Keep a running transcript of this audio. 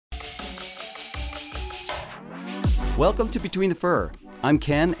Welcome to Between the Fur. I'm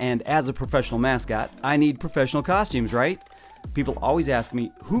Ken, and as a professional mascot, I need professional costumes, right? People always ask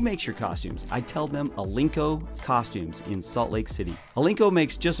me, who makes your costumes? I tell them Alinco Costumes in Salt Lake City. Alinco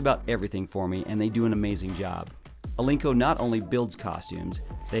makes just about everything for me, and they do an amazing job. Alinco not only builds costumes,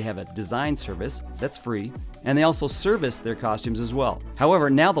 they have a design service that's free, and they also service their costumes as well. However,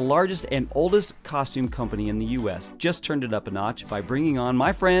 now the largest and oldest costume company in the US just turned it up a notch by bringing on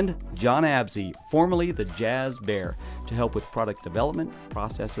my friend John Absey, formerly the Jazz Bear, to help with product development,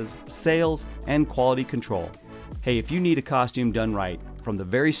 processes, sales, and quality control. Hey, if you need a costume done right from the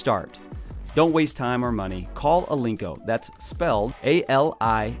very start, don't waste time or money. Call Alinco, that's spelled A-L-I-N-C-O,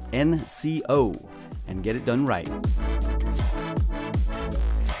 and get it done right.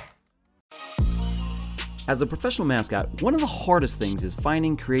 As a professional mascot, one of the hardest things is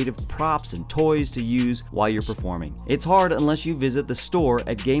finding creative props and toys to use while you're performing. It's hard unless you visit the store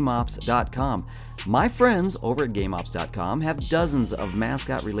at GameOps.com. My friends over at GameOps.com have dozens of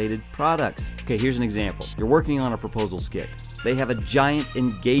mascot-related products. Okay, here's an example. You're working on a proposal skit. They have a giant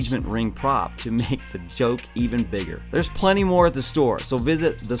engagement ring prop to make the joke even bigger. There's plenty more at the store, so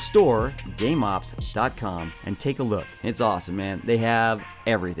visit the store, GameOps.com, and take a look. It's awesome, man. They have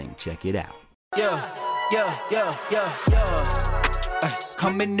everything. Check it out. Yeah.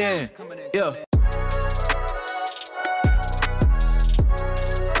 Coming in, yeah.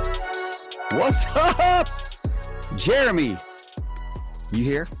 What's up? Jeremy. You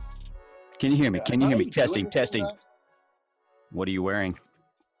here? Can you hear me? Can you hear me? Testing. What are you wearing?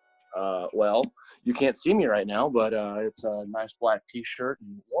 Well, you can't see me right now, but it's a nice black t-shirt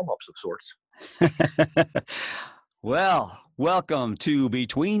and warm-ups of sorts. Well, welcome to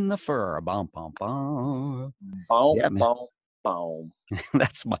Between the Fur. Bum, bum, bum. Boom, Yeah, man. boom, boom.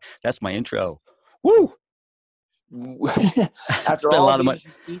 That's my intro. Woo! After spent a all lot of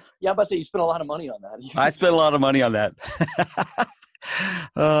these, yeah, I'm about to say you spent a lot of money on that. I spent a lot of money on that.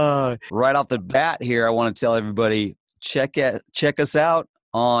 Right off the bat here, I want to tell everybody, check us out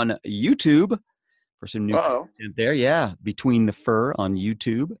on YouTube for some new content there. Yeah, Between the Fur on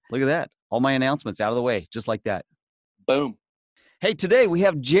YouTube. Look at that. All my announcements out of the way, just like that. Boom. Hey, today we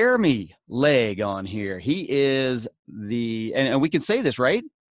have Jeremy Legg on here. He is and we can say this, right?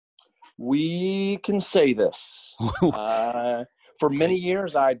 We can say this. For many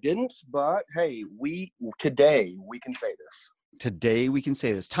years I didn't, but hey, today we can say this. Today we can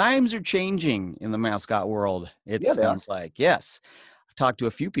say this. Times are changing in the mascot world, it sounds like. Yes. I've talked to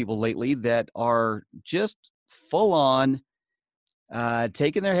a few people lately that are just full on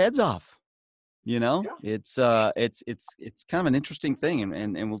taking their heads off. You know, it's kind of an interesting thing,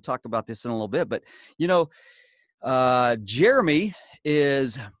 and we'll talk about this in a little bit. But you know, Jeremy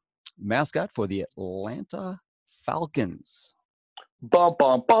is mascot for the Atlanta Falcons. Bum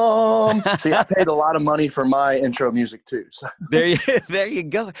bum bum. See, I paid a lot of money for my intro music too. So. There you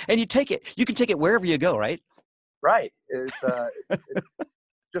go. And you can take it wherever you go, right? Right. It's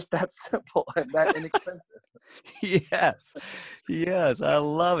just that simple and that inexpensive. Yes, I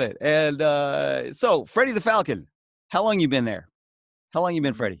love it. And so, Freddie the Falcon, how long you been there? How long you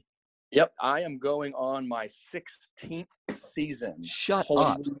been, Freddie? Yep, I am going on my 16th season. Shut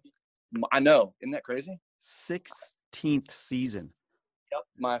up. I know. Isn't that crazy? 16th season. Yep.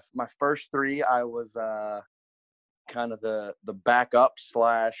 My first three, I was kind of the backup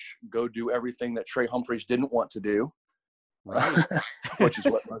 / go do everything that Trey Humphreys didn't want to do. Right. Which is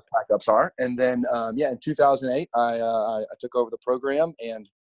what most backups are. And then, in 2008, I took over the program, and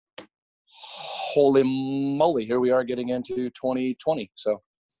holy moly, here we are getting into 2020. So,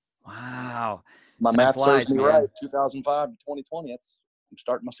 wow, my Time math flies, serves me man. right. 2005 to 2020. I'm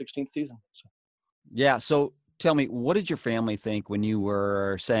starting my 16th season. So. Yeah. So, tell me, what did your family think when you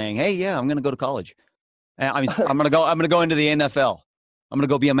were saying, "Hey, yeah, I'm going to go to college. I'm going to go into the NFL. I'm going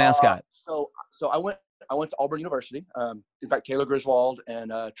to go be a mascot." So I went to Auburn University. In fact, Taylor Griswold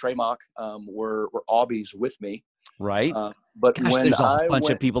and Trey Mock were Aubies with me. Right. But Gosh, when there's a bunch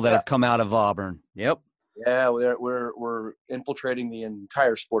of people that have come out of Auburn. Yep. Yeah, we're infiltrating the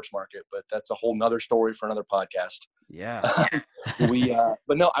entire sports market, but that's a whole nother story for another podcast. Yeah.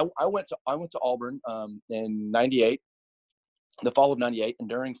 But no, I went to Auburn in '98, the fall of '98, and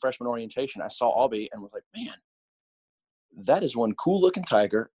during freshman orientation, I saw Aubie and was like, man, that is one cool looking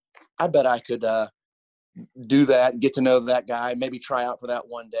tiger. I bet I could do that, get to know that guy, maybe try out for that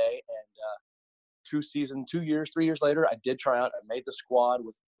one day. And 3 years later, I did try out. I made the squad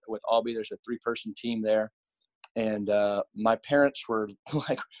with Aubie. There's a 3-person team there. And my parents were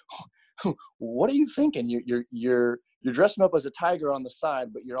like, what are you thinking? You're dressing up as a tiger on the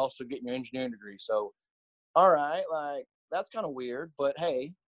side, but you're also getting your engineering degree. So, all right, like, that's kind of weird, but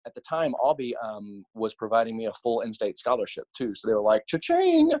hey, at the time, Albee was providing me a full in-state scholarship too. So they were like,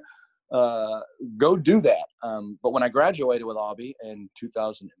 cha-ching, go do that. But when I graduated with Albee in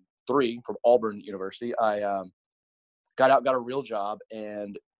 2003 from Auburn University, I got out, got a real job,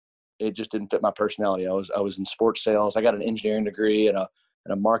 and it just didn't fit my personality. I was in sports sales. I got an engineering degree and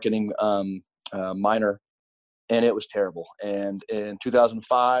a marketing minor, and it was terrible. And in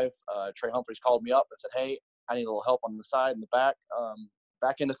 2005, Trey Humphreys called me up and said, "Hey, I need a little help on the side and the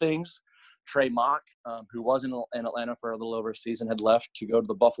back end of things." Trey Mock, who was in Atlanta for a little over a season, had left to go to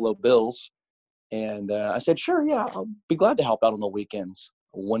the Buffalo Bills. And I said, "Sure, yeah, I'll be glad to help out on the weekends."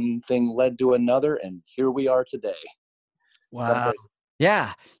 One thing led to another, and here we are today. Wow.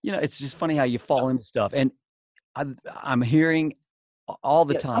 Yeah. It's just funny how you fall into stuff. And I'm hearing all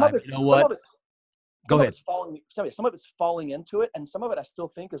the time, you know what? Go ahead. Some of it's falling into it, and some of it I still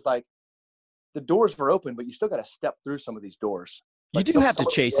think is like the doors were open, but you still got to step through some of these doors. You do have to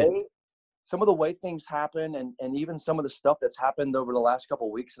chase it. Some of the way things happen, and even some of the stuff that's happened over the last couple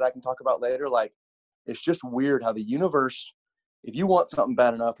of weeks that I can talk about later, like it's just weird how the universe, if you want something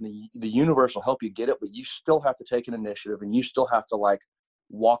bad enough, and the universe will help you get it, but you still have to take an initiative, and you still have to like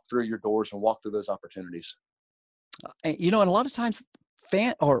walk through your doors and walk through those opportunities. And a lot of times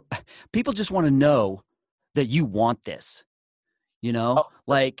people just want to know that you want this,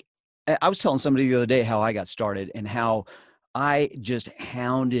 like I was telling somebody the other day how I got started and how I just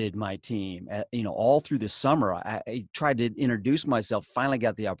hounded my team, all through the summer. I tried to introduce myself, finally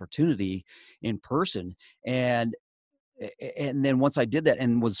got the opportunity in person. And then once I did that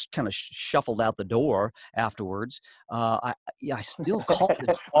and was kind of shuffled out the door afterwards, I still called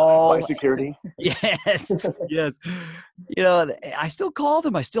them all. By security. Yes, yes. I still called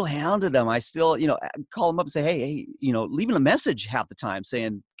them. I still hounded them. I still, call them up and say, hey, leaving a message half the time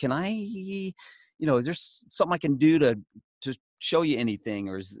saying, can I, is there something I can do to show you anything?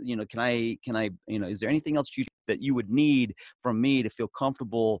 Or can I, is there anything else that you would need from me to feel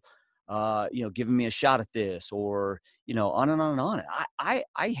comfortable giving me a shot at this, or, on and on and on.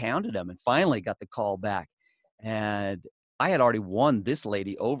 I hounded them and finally got the call back. And I had already won this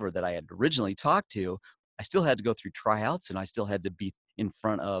lady over that I had originally talked to. I still had to go through tryouts, and I still had to be in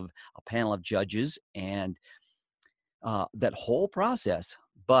front of a panel of judges and that whole process.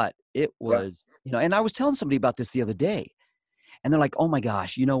 But it was, and I was telling somebody about this the other day, and they're like, "Oh my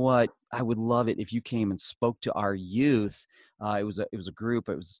gosh, you know what? I would love it if you came and spoke to our youth." It was a group.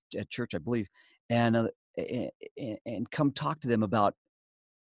 It was at church, I believe, and come talk to them about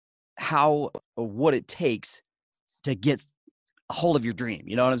how or what it takes to get a hold of your dream.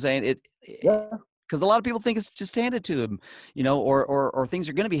 You know what I'm saying? Because a lot of people think it's just handed to them, or things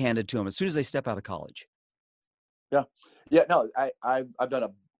are going to be handed to them as soon as they step out of college. Yeah. No, I've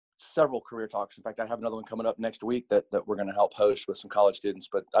done several career talks. In fact, I have another one coming up next week that we're going to help host with some college students.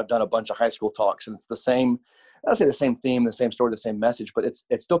 But I've done a bunch of high school talks, and it's the same. I'll say the same theme, the same story, the same message. But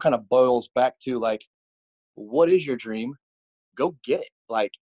it still kind of boils back to like, what is your dream? Go get it.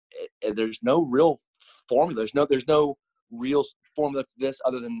 Like, there's no real formula. There's no real formula to this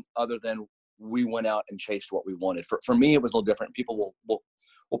other than we went out and chased what we wanted. For me, it was a little different. People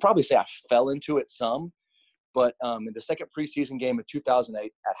will probably say I fell into it some. But in the second preseason game of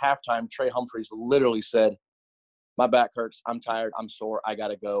 2008, at halftime, Trey Humphreys literally said, "My back hurts. I'm tired. I'm sore. I got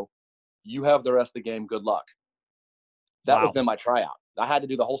to go. You have the rest of the game. Good luck." That was then my tryout. I had to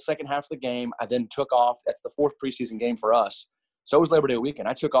do the whole second half of the game. I then took off. That's the fourth preseason game for us. So it was Labor Day weekend.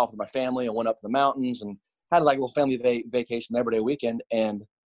 I took off with my family and went up to the mountains and had like a little family vacation Labor Day weekend, and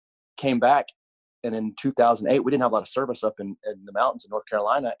came back. And in 2008, we didn't have a lot of service up in the mountains in North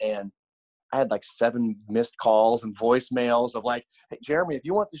Carolina. And I had like 7 missed calls and voicemails of like, "Hey, Jeremy, if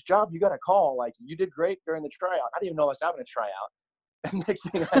you want this job, you got to call. Like, you did great during the tryout." I didn't even know I was having a tryout. And next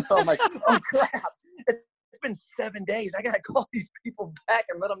thing I know, I'm like, "Oh crap. It's been 7 days. I got to call these people back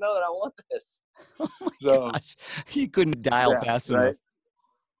and let them know that I want this." Oh my gosh. You couldn't dial fast enough.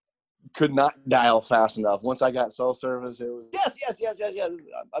 Could not dial fast enough. Once I got cell service, it was yes.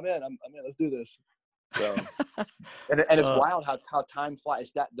 I'm in. Let's do this. So, and it's wild how time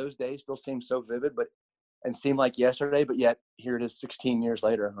flies. That those days still seem so vivid, and seem like yesterday, but yet here it is 16 years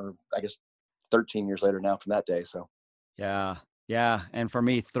later, or I guess 13 years later now from that day. So yeah. And for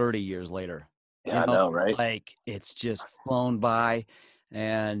me, 30 years later. Yeah, I know, right? Like, it's just flown by,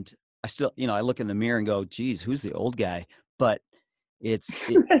 and I still, I look in the mirror and go, "Geez, who's the old guy?" But I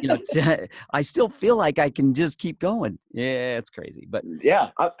still feel like I can just keep going. Yeah, it's crazy, but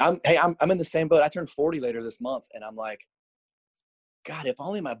yeah, I'm in the same boat. I turned 40 later this month, and I'm like, God, if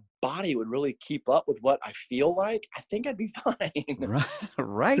only my body would really keep up with what I feel like, I think I'd be fine.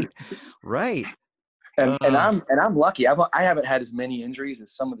 Right. I'm lucky. I haven't had as many injuries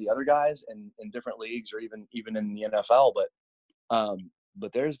as some of the other guys in different leagues or even in the NFL.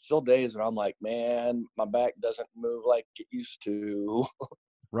 But there's still days where I'm like, man, my back doesn't move like it used to.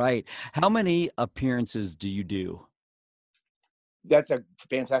 Right. How many appearances do you do? That's a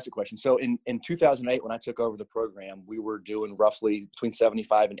fantastic question. So in 2008, when I took over the program, we were doing roughly between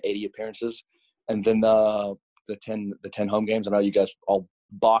 75 and 80 appearances, and then the 10 home games. I know you guys all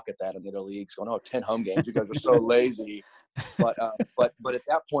balk at that in the other leagues, going, "Oh, 10 home games, you guys are so lazy." But at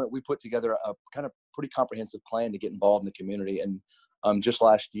that point, we put together a kind of pretty comprehensive plan to get involved in the community, and just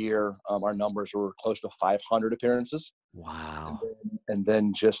last year, our numbers were close to 500 appearances. Wow. And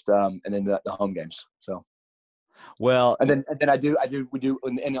then the home games. So. Well, And then we do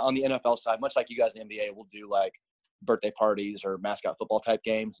and on the NFL side, much like you guys in the NBA, we'll do like birthday parties or mascot football type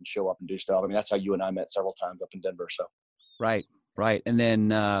games and show up and do stuff. I mean, that's how you and I met several times up in Denver. So right. And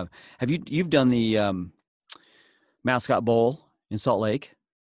then you've done the Mascot Bowl in Salt Lake?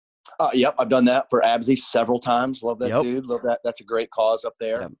 Yep, I've done that for Absy several times. Love that Yep. dude. Love that. That's a great cause up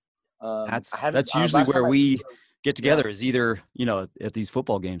there. Yep. That's usually where we get together, is either, at these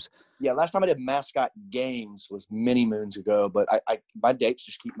football games. Yeah, last time I did mascot games was many moons ago, but I my dates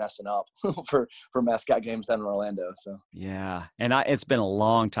just keep messing up for mascot games down in Orlando. So yeah, and it's been a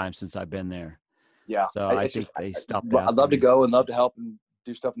long time since I've been there. Yeah, so I think they stopped. I'd love to go and love to help and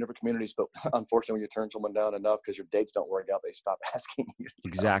do stuff in different communities, but unfortunately, when you turn someone down enough because your dates don't work out, they stop asking you.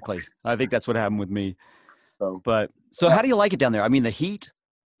 Exactly, I think that's what happened with me. So how do you like it down there? I mean, the heat.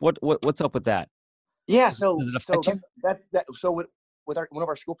 What's up with that? Yeah, so does it affect you? That's so with one of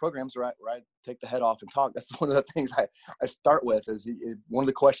our school programs where I take the head off and talk, that's one of the things I start with is one of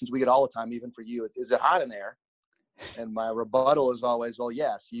the questions we get all the time, even for you, is it hot in there? And my rebuttal is always, well,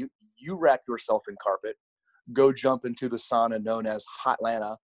 yes, you wrap yourself in carpet, go jump into the sauna known as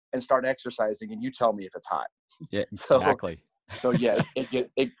Hotlanta and start exercising, and you tell me if it's hot. Yeah, exactly. So yeah, it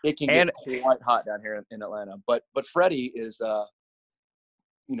can get quite hot down here in Atlanta. But Freddie is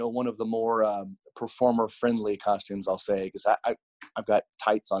one of the more performer friendly costumes, I'll say, because I've got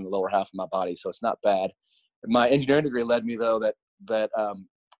tights on the lower half of my body, so it's not bad. My engineering degree led me though that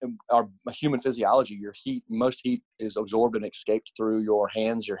our human physiology, most heat is absorbed and escaped through your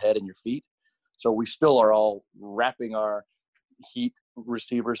hands, your head, and your feet. So we still are all wrapping our heat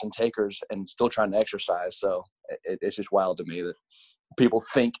receivers and takers and still trying to exercise. So it's just wild to me that people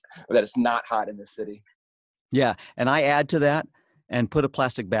think that it's not hot in this city. Yeah, and I add to that and put a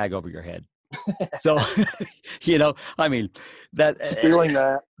plastic bag over your head. So, I mean, that stealing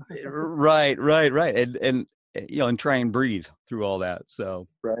that. Right. And try and breathe through all that. So,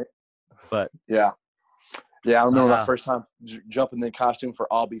 right. But yeah, I remember my first time jumping in the costume for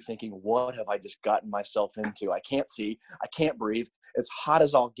Albie, thinking, what have I just gotten myself into? I can't see, I can't breathe. It's hot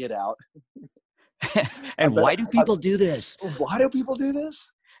as all get out. And why do people do this? Why do people do this?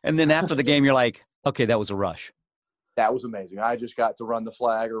 And then after the game, you're like, okay, that was a rush. That was amazing. I just got to run the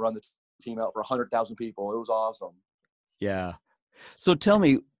flag or run the team out for 100,000 people. It was awesome. Yeah. So tell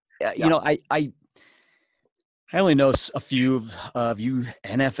me, I only know a few of you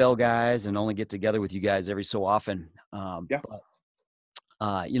NFL guys and only get together with you guys every so often. But,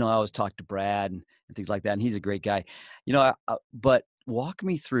 I always talk to Brad and things like that, and he's a great guy. But walk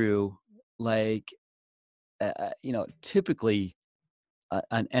me through, like, typically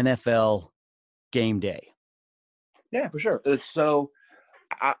an NFL game day. Yeah, for sure. So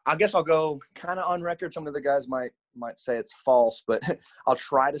I guess I'll go kind of on record. Some of the guys might say it's false, but I'll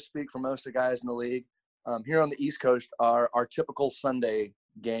try to speak for most of the guys in the league. Here on the East Coast, our typical Sunday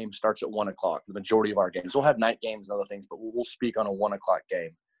game starts at 1:00. The majority of our games, we'll have night games and other things, but we'll speak on a 1:00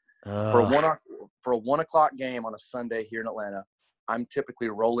 game. For a 1:00 game on a Sunday here in Atlanta, I'm typically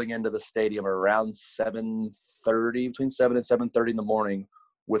rolling into the stadium around 7:30, between 7 and 7:30 in the morning,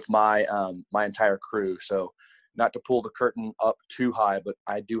 with my my entire crew. So, not to pull the curtain up too high, but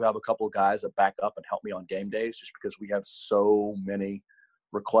I do have a couple of guys that back up and help me on game days, just because we have so many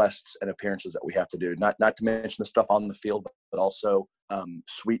requests and appearances that we have to do. Not to mention the stuff on the field, but also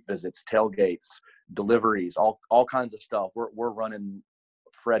suite visits, tailgates, deliveries, all kinds of stuff. We're running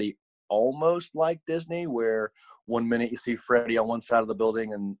Freddie almost like Disney, where 1 minute you see Freddie on one side of the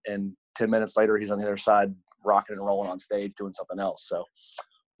building and 10 minutes later he's on the other side rocking and rolling on stage doing something else. So,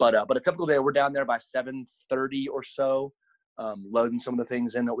 but a typical day, we're down there by 7:30 or so, loading some of the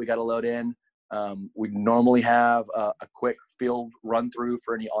things in that we got to load in. We normally have a quick field run through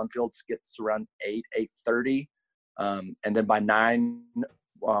for any on-field skits around 8:30. And then by 9,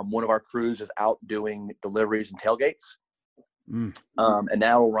 one of our crews is out doing deliveries and tailgates. And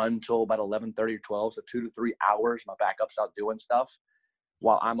that'll run till about 11:30 or 12, so 2 to 3 hours. My backup's out doing stuff.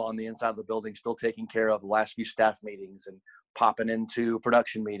 while I'm on the inside of the building, still taking care of the last few staff meetings and popping into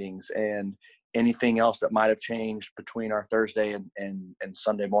production meetings and anything else that might have changed between our Thursday and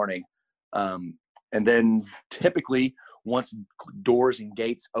Sunday morning. And then typically once doors and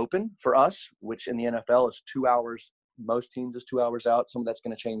gates open for us, which in the NFL is 2 hours, most teams is 2 hours out. Some of that's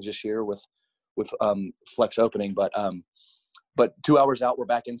going to change this year with flex opening, but 2 hours out, we're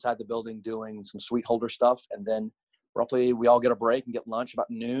back inside the building doing some suite holder stuff. And then roughly we all get a break and get lunch about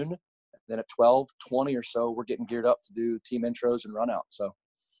noon. Then at 12:20 or so, we're getting geared up to do team intros and run out. So,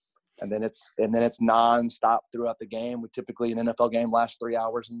 and then it's nonstop throughout the game. We typically, an NFL game lasts 3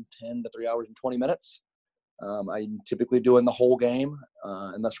 hours and 10 to 3 hours and 20 minutes. I'm typically doing the whole game,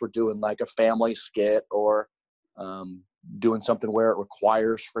 unless we're doing like a family skit or doing something where it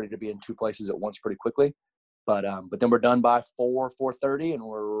requires Freddie to be in two places at once pretty quickly. But then we're done by 4:30, and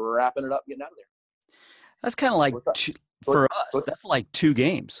we're wrapping it up, getting out of there. That's kind of like for us. That's like 2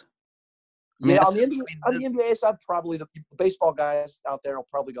 games. I mean, yeah, on the NBA side, probably the baseball guys out there will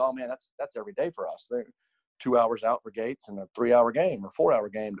probably go, "Oh man, that's every day for us." They're 2 hours out for gates and a 3-hour game or 4-hour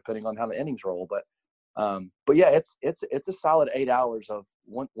game, depending on how the innings roll. But yeah, it's a solid 8 hours of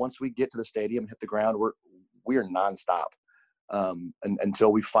once we get to the stadium and hit the ground, we are nonstop.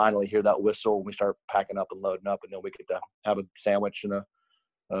 Until we finally hear that whistle and we start packing up and loading up, and then we get to have a sandwich and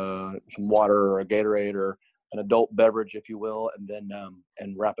some water or a Gatorade or an adult beverage, if you will, and then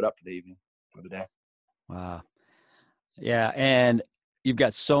and wrap it up for the evening, for the day. Wow. Yeah, and you've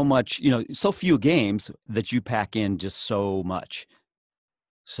got so much, so few games that you pack in just so much.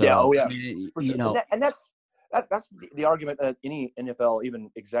 So yeah, oh yeah, I mean, and that's the argument that any NFL, even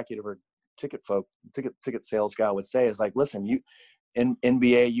executive or ticket sales guy would say is like, listen, in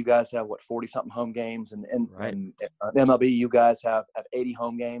NBA, you guys have 40 something home games, and MLB, you guys have 80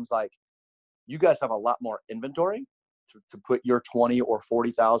 home games. Like, you guys have a lot more inventory to put your 20 or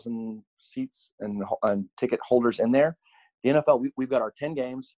 40,000 seats and ticket holders in there. The NFL, we've got our 10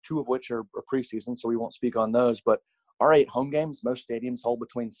 games, 2 of which are preseason, so we won't speak on those. But our 8 home games, most stadiums hold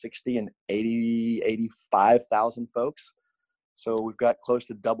between 60 and 85,000 folks. So we've got close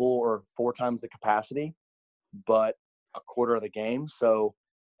to double or 4 times the capacity, but a quarter of the game. So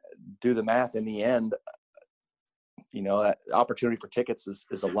do the math. In the end, that opportunity for tickets is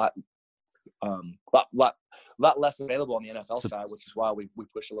a lot less available on the NFL side, which is why we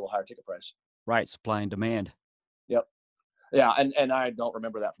push a little higher ticket price. Right, supply and demand. Yep. Yeah, and I don't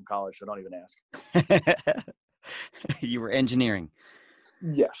remember that from college, so don't even ask. You were engineering.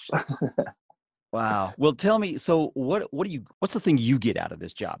 Yes. Wow. Well, tell me, so what's the thing you get out of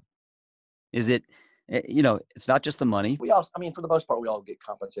this job? Is it, it's not just the money. For the most part, we all get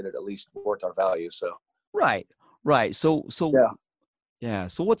compensated at least worth our value. So. Right. So yeah.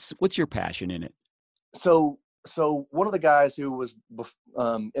 So what's your passion in it? So one of the guys who was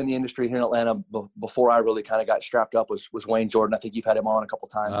in the industry here in Atlanta before I really kind of got strapped up was Wayne Jordan. I think you've had him on a couple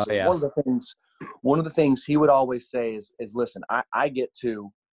times. Oh, yeah. One of the things he would always say is listen, I get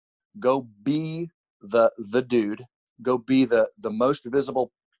to go be the dude, go be the most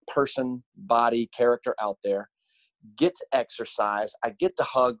visible person, body, character out there, get to exercise. I get to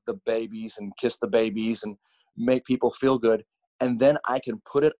hug the babies and kiss the babies and make people feel good. And then I can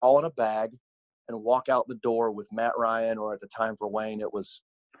put it all in a bag and walk out the door with Matt Ryan, or at the time for Wayne, it was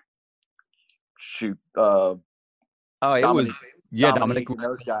Dominique, Dominic and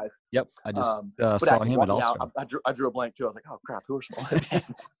those guys. Yep, I just saw him at All-Star. I drew a blank too. I was like, oh crap, who are small?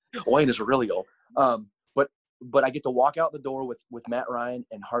 Wayne is really old. But I get to walk out the door with Matt Ryan,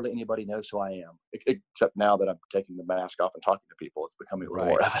 and hardly anybody knows who I am, except now that I'm taking the mask off and talking to people. It's becoming a little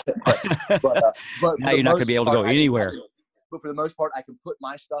more evident. But now you're not going to be able to go anywhere. But for the most part, I can put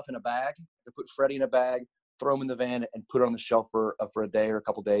my stuff in a bag. I can put Freddie in a bag, throw him in the van, and put it on the shelf for a day or a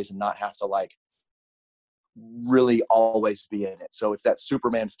couple days, and not have to really always be in it. So it's that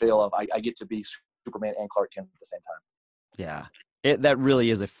Superman feel of I get to be Superman and Clark Kent at the same time. Yeah, that really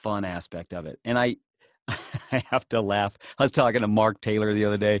is a fun aspect of it. And I have to laugh. I was talking to Mark Taylor the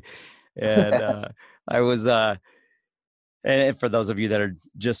other day, and I was and for those of you that are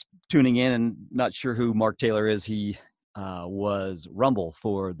just tuning in and not sure who Mark Taylor is, he was Rumble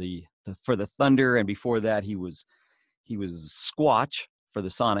for the Thunder, and before that he was Squatch for the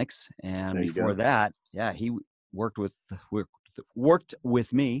Sonics, and before that, he worked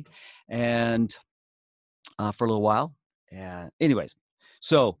with me and for a little while. And anyways,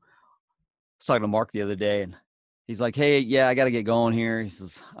 so I was talking to Mark the other day, and he's like, "Hey, I got to get going here." He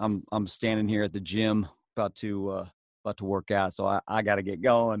says, "I'm standing here at the gym about to work out, so I got to get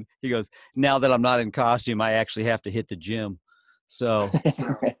going." He goes, "Now that I'm not in costume, I actually have to hit the gym." So,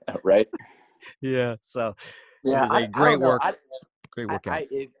 right? Yeah. So, yeah, it was a great work. Great workout.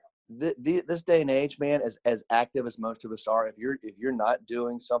 This day and age, man, as active as most of us are, if you're not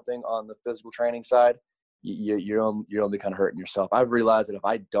doing something on the physical training side, you're only kind of hurting yourself. I've realized that if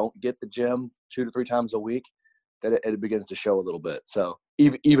I don't get the gym 2 to 3 times a week, that it begins to show a little bit. So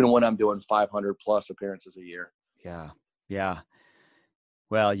even when I'm doing 500 plus appearances a year. Yeah. Yeah.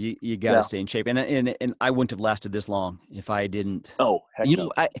 Well, you got to stay in shape, and I wouldn't have lasted this long if I didn't. Oh, heck you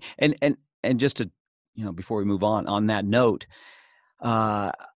no. know, and just to, before we move on that note,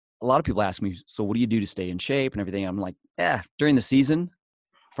 a lot of people ask me, so what do you do to stay in shape and everything? I'm like, during the season,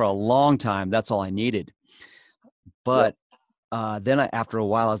 for a long time, that's all I needed. But then after a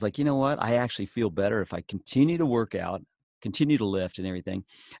while, I was like, you know what? I actually feel better if I continue to work out, continue to lift and everything.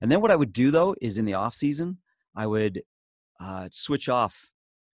 And then what I would do though is in the off season, I would switch off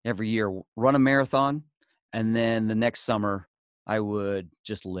every year, run a marathon, and then the next summer I would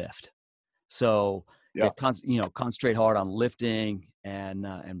just lift. So concentrate hard on lifting and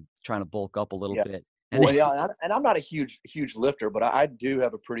trying to bulk up a little bit. And and I'm not a huge lifter, but I do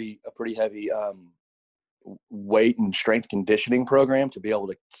have a pretty heavy weight and strength conditioning program to be able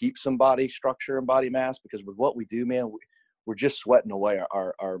to keep some body structure and body mass, because with what we do, man, we're just sweating away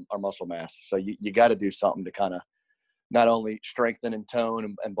our muscle mass. So you got to do something to kind of not only strengthen and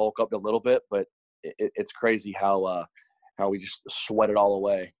tone and bulk up a little bit, but it's crazy how we just sweat it all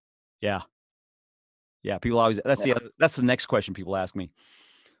away. Yeah. People always, that's the next question people ask me.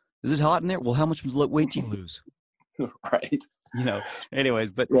 Is it hot in there? Well, how much weight do you lose? Right. Anyways,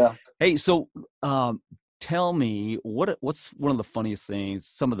 but hey, so tell me what's one of the funniest things,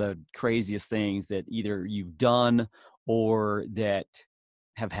 some of the craziest things that either you've done or that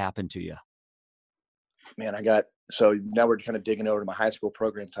have happened to you? Man, so now we're kind of digging over to my high school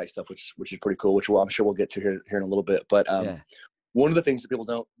program type stuff, which is pretty cool, which I'm sure we'll get to here in a little bit. But one of the things that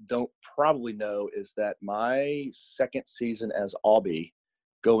people don't probably know is that my second season as Albie,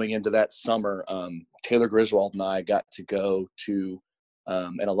 going into that summer, Taylor Griswold and I got to go to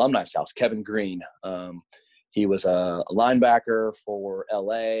an alumni's house, Kevin Green. He was a linebacker for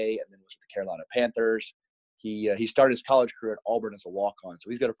LA and then was with the Carolina Panthers. He started his college career at Auburn as a walk-on, so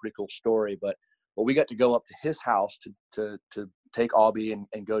he's got a pretty cool story. But we got to go up to his house to take Albie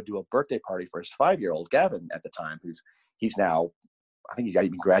and go do a birthday party for his 5-year-old Gavin at the time, he's now, I think he got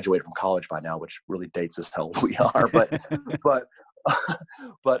even graduated from college by now, which really dates us how old we are. But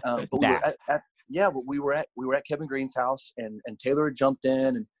we were at Kevin Green's house, and Taylor had jumped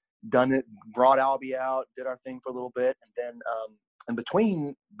in and done it, brought Albie out, did our thing for a little bit, and then in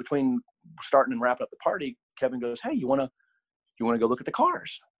between starting and wrapping up the party, Kevin goes, "Hey, you wanna go look at the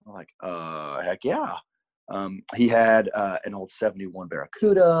cars?" I'm like, heck yeah. He had an old 71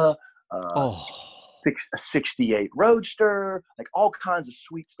 Barracuda, a 68 Roadster, like all kinds of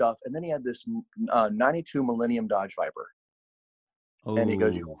sweet stuff. And then he had this 92 Millennium Dodge Viper. Ooh. And he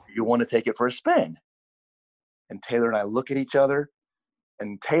goes, you want to take it for a spin? And Taylor and I look at each other,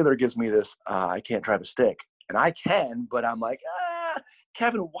 and Taylor gives me this, I can't drive a stick. And I can, but I'm like,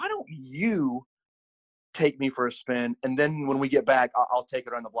 Kevin, why don't you take me for a spin, and then when we get back, I'll take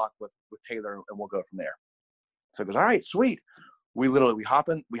it around the block with Taylor, and we'll go from there. So he goes, all right, sweet. We hop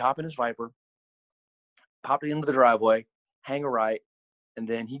in his Viper, pop it into the driveway, hang a right, and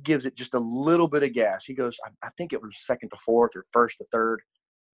then he gives it just a little bit of gas. He goes, I think it was second to fourth or first to third,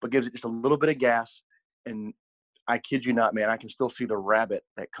 but gives it just a little bit of gas. And I kid you not, man, I can still see the rabbit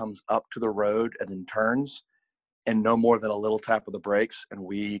that comes up to the road and then turns, and no more than a little tap of the brakes, and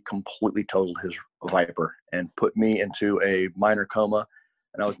we completely totaled his Viper and put me into a minor coma,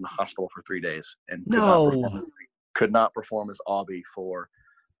 and I was in the hospital for 3 days and could not perform as Albie for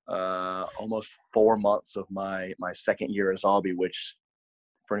almost 4 months of my second year as Albie, which,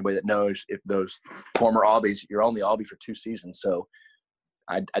 for anybody that knows, if those former Albies, you're only Albie for 2 seasons. So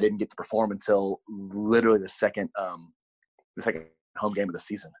I didn't get to perform until literally the second home game of the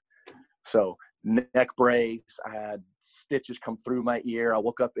season. So neck brace, I had stitches come through my ear. I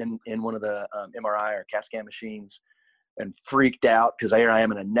woke up in one of the MRI or CAT scan machines and freaked out, because here I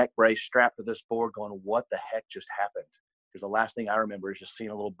am in a neck brace strapped to this board going, what the heck just happened? Because the last thing I remember is just seeing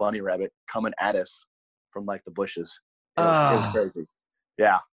a little bunny rabbit coming at us from like the bushes. It was crazy.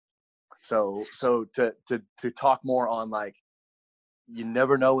 Yeah. So to talk more on, like, you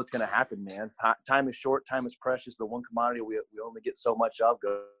never know what's going to happen, man. Time is short. Time is precious. The one commodity we only get so much of.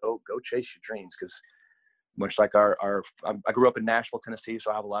 Go chase your dreams. Because much like I grew up in Nashville, Tennessee,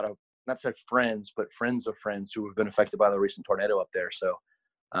 so I have a lot of, not to say friends, but friends of friends who have been affected by the recent tornado up there. So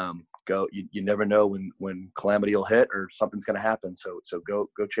you never know when calamity will hit or something's going to happen. So go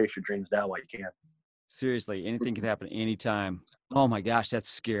chase your dreams now while you can. Seriously, anything can happen anytime. Oh my gosh, that's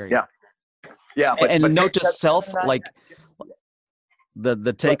scary. Yeah. But note to self, like, the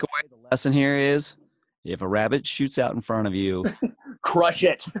takeaway, the lesson here is, if a rabbit shoots out in front of you, crush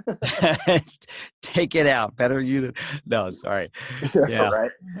it. take it out. Better you than no. Sorry. Yeah.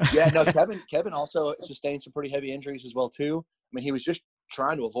 Right. Yeah. No. Kevin also sustained some pretty heavy injuries as well too. I mean, he was just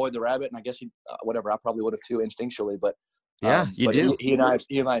trying to avoid the rabbit, and I guess he whatever. I probably would have too instinctually, but Yeah, you but do. He and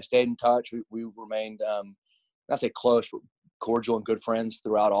I stayed in touch. We remained not say close, but cordial and good friends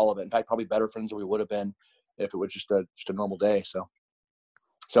throughout all of it. In fact, probably better friends than we would have been if it was just a normal day.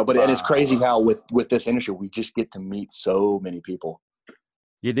 But and it's crazy how with this industry we just get to meet so many people.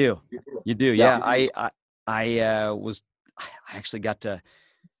 You do. Yeah. I actually got to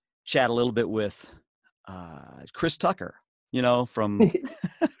chat a little bit with Chris Tucker, from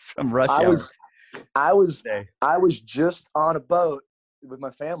from Rush Hour. I was just on a boat with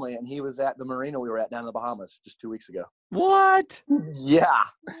my family, and he was at the marina we were at down in the Bahamas just 2 weeks ago. What? Yeah.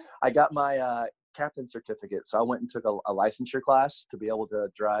 I got my captain certificate. So I went and took a licensure class to be able to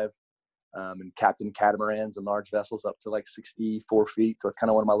drive and captain catamarans and large vessels up to like 64 feet. So it's kind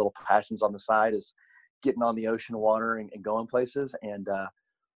of one of my little passions on the side is getting on the ocean water and going places. And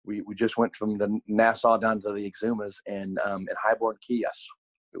we just went from the Nassau down to the Exumas, and at Highborn Key,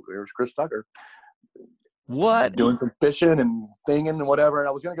 there's Chris Tucker. What? Doing some fishing and thinging and whatever. And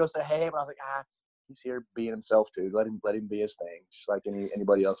I was going to go say, hey, but I was like, he's here being himself too. Let him be his thing, just like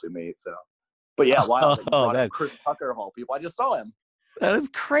anybody else we meet. So, but yeah, wow. Chris Tucker of all people. I just saw him. That is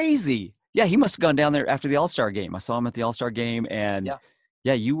crazy. Yeah, he must have gone down there after the All-Star game. I saw him at the All-Star game, and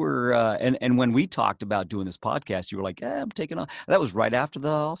yeah, you were. And when we talked about doing this podcast, you were like, I'm taking off. That was right after the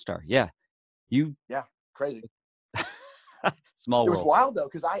All-Star. Yeah, Yeah, crazy. Small world. It was wild though,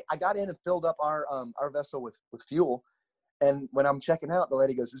 because I got in and filled up our vessel with fuel, and when I'm checking out, the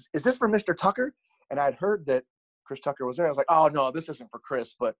lady goes, "Is this for Mr. Tucker?" And I'd heard that Chris Tucker was there. I was like, "Oh no, this isn't for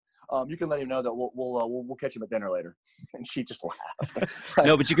Chris, but you can let him know that we'll catch him at dinner later." And she just laughed.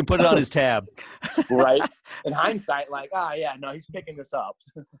 No, but you can put it on his tab. Right. In hindsight, like, yeah, no, he's picking this up.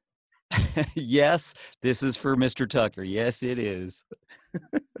 Yes, this is for Mr. Tucker. Yes, it is.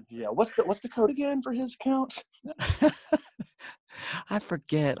 Yeah. What's the code again for his account? I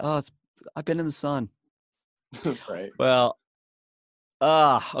forget. I've been in the sun. Right. Well,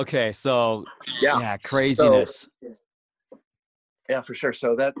 okay. So yeah, craziness. So, yeah, for sure.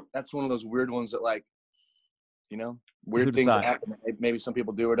 So that's one of those weird ones that, like, weird things that happen that maybe some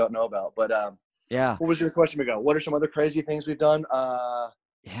people do or don't know about. But yeah. What was your question, Miguel? What are some other crazy things we've done?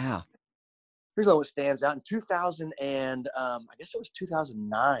 Yeah. Here's what stands out. In 2000 and I guess it was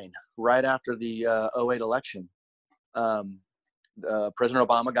 2009, right after the 2008 election. President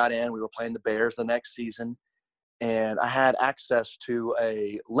Obama got in. We were playing the Bears the next season, and I had access to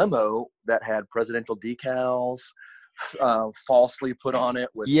a limo that had presidential decals falsely put on it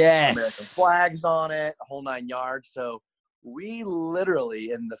with American flags on it, a whole 9 yards. So we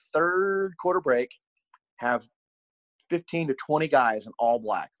literally, in the third quarter break, have 15 to 20 guys in all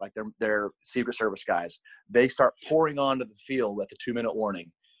black, like they're Secret Service guys. They start pouring onto the field at the 2-minute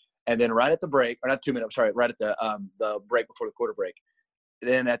warning. And then right at the break, or not 2 minutes, sorry, right at the break before the quarter break.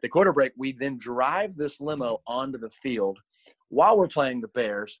 Then at the quarter break, we then drive this limo onto the field while we're playing the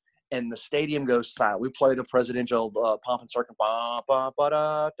Bears, and the stadium goes silent. We play the presidential pomp and circumstance.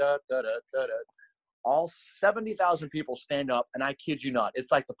 All 70,000 people stand up, and I kid you not,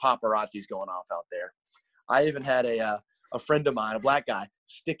 it's like the paparazzi's going off out there. I even had a friend of mine, a black guy,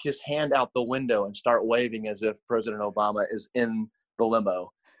 stick his hand out the window and start waving as if President Obama is in the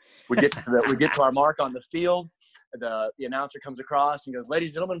limo. We get to our mark on the field. The announcer comes across and goes, "Ladies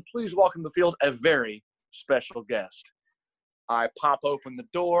and gentlemen, please welcome to the field a very special guest." I pop open the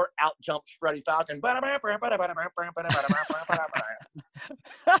door. Out jumps Freddie Falcon.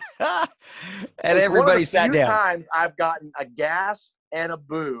 And everybody sat down. Times I've gotten a gasp and a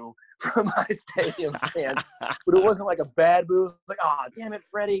boo from my stadium fans, but it wasn't like a bad boo. It was like, "Oh, damn it,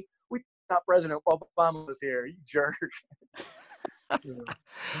 Freddie! We thought President Obama was here. You jerk!"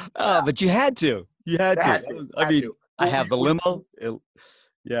 But you had to. You had to. I have the limo.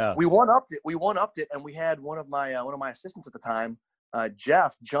 Yeah. We one-upped it, and we had one of my assistants at the time,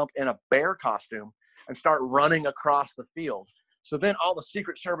 Jeff, jump in a bear costume and start running across the field. So then all the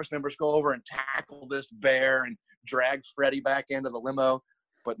Secret Service members go over and tackle this bear and drag Freddie back into the limo.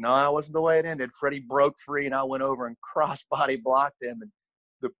 But no, that wasn't the way it ended. Freddie broke free, and I went over and cross-body blocked him. And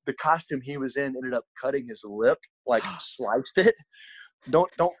the costume he was in ended up cutting his lip, like sliced it.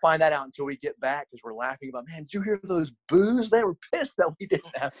 Don't find that out until we get back, because we're laughing about, man, did you hear those boos? They were pissed that we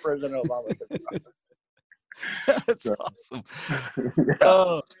didn't have President Obama. That's awesome.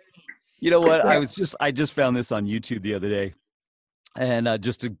 Oh, you know what? I just found this on YouTube the other day, and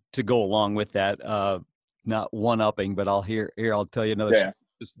just to go along with that, not one-upping, but I'll tell you another Yeah. story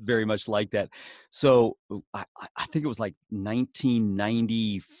just very much like that. So I think it was like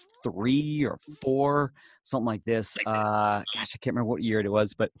 1993 or 4, something like this. Gosh, I can't remember what year it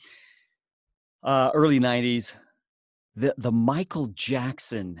was, but early 90s. The Michael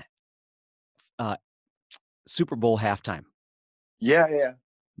Jackson uh, Super Bowl halftime. Yeah, yeah.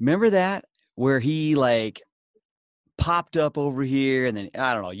 Remember that? Where he like popped up over here, and then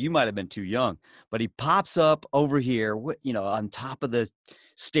I don't know, you might have been too young, but he pops up over here, on top of the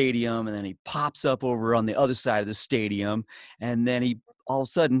stadium, and then he pops up over on the other side of the stadium, and then he all of a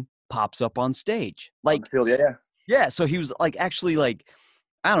sudden pops up on stage. On the Like, field, yeah. yeah, so he was like actually like,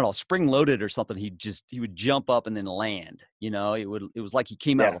 I don't know, spring loaded or something. He would jump up and then land. It was like he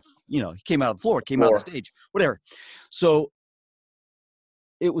came out Yeah. of he came out of the floor, came out of the Floor. stage, whatever. So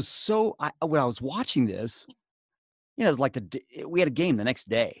it was when I was watching this, it was like we had a game the next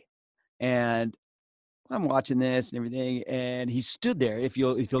day, and I'm watching this and everything, and he stood there. If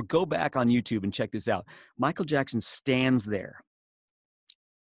you'll go back on YouTube and check this out, Michael Jackson stands there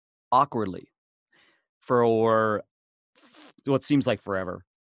awkwardly for what seems like forever,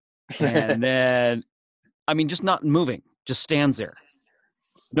 and then just not moving, just stands there,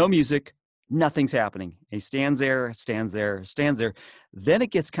 no music, nothing's happening. He stands there, stands there, stands there. Then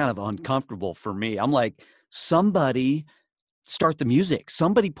it gets kind of uncomfortable for me. I'm like, somebody start the music,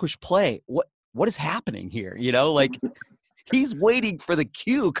 somebody push play. What is happening here? Like, he's waiting for the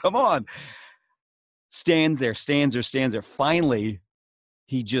cue. Come on. Stands there, stands there, stands there. Finally,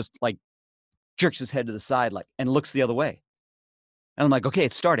 he just like jerks his head to the side, like, and looks the other way. And I'm like, okay,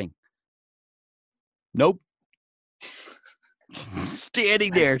 it's starting. Nope.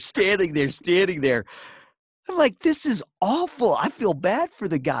 Standing there, standing there, standing there. I'm like, this is awful. I feel bad for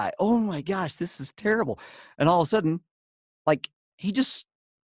the guy. Oh my gosh, this is terrible. And all of a sudden, like,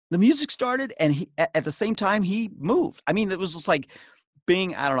 the music started, and he at the same time he moved. It was just like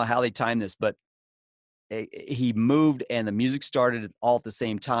I don't know how they timed this, but he moved and the music started all at the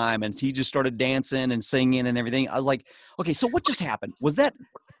same time, and he just started dancing and singing and everything. I was like, okay, so what just happened? Was that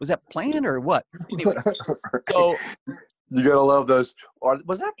planned or what? Anyway, so You gotta love those. Or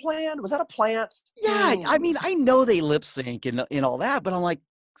was that planned? Was that a plant? yeah, I know they lip sync and all that, but I'm like,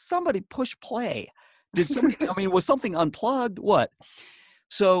 somebody push play. Did somebody? Was something unplugged? What?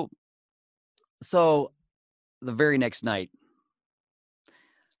 So the very next night,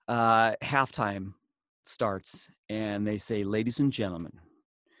 halftime starts, and they say, ladies and gentlemen,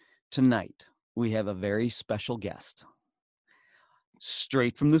 tonight we have a very special guest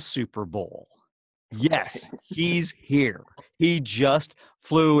straight from the Super Bowl. Yes, he's here. He just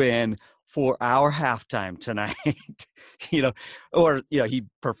flew in for our halftime tonight. He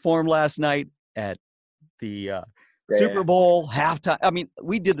performed last night at the Super Bowl halftime.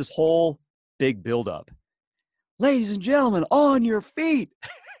 We did this whole big buildup. Ladies and gentlemen, on your feet.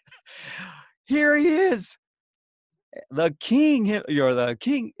 Here he is. The king, you're the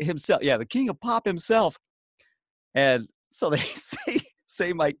king himself. Yeah, the king of pop himself. And so they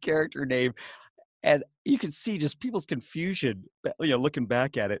say my character name, and you can see just people's confusion, looking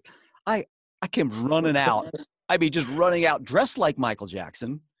back at it. I came running out. Just running out, dressed like Michael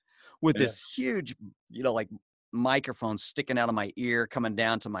Jackson, with this huge, like microphone sticking out of my ear, coming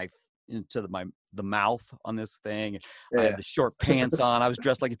down to the mouth on this thing. I had the short pants on. I was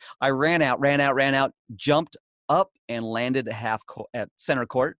dressed like I ran out, jumped up and landed at center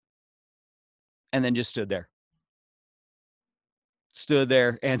court, and then just stood there. Stood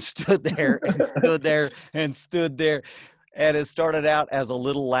there and stood there and stood there and stood there. And it started out as a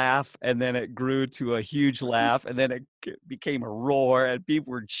little laugh, and then it grew to a huge laugh, and then it became a roar, and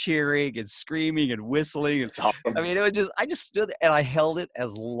people were cheering and screaming and whistling. I just stood there, and I held it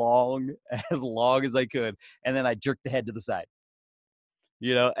as long as I could, and then I jerked the head to the side,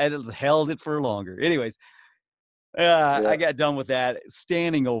 and it held it for longer. Anyways, I got done with that.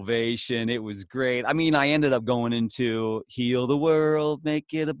 Standing ovation. It was great. I ended up going into Heal the World,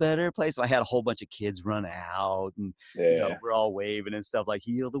 Make It a Better Place. I had a whole bunch of kids run out, and we're all waving and stuff like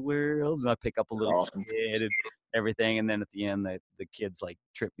Heal the World. And I pick up a little kid and everything. And then at the end, the kids like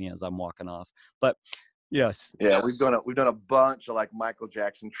trip me as I'm walking off. But yes. Yeah, we've done a bunch of like Michael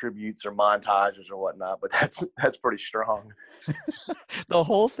Jackson tributes or montages or whatnot, but that's pretty strong. The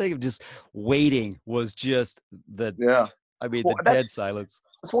whole thing of just waiting was just the dead silence.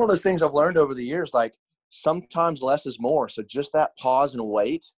 It's one of those things I've learned over the years. Like, sometimes less is more. So just that pause and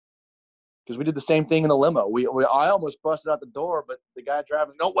wait, because we did the same thing in the limo. I almost busted out the door, but the guy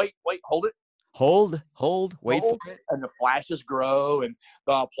driving, no, wait, hold it. Hold, wait for it. And the flashes grow and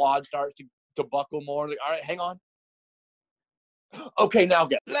the applaud starts to buckle more. Like, all right, hang on. Okay, now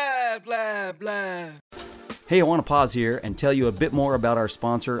get. Blah, blah, blah. Hey, I want to pause here and tell you a bit more about our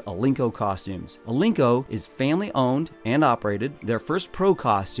sponsor, Alinco Costumes. Alinco is family owned and operated. Their first pro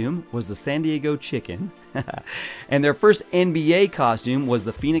costume was the San Diego Chicken, and their first NBA costume was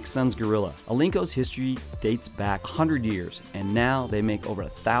the Phoenix Suns Gorilla. Alinco's history dates back 100 years, and now they make over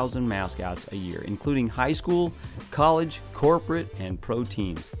 1,000 mascots a year, including high school, college, corporate, and pro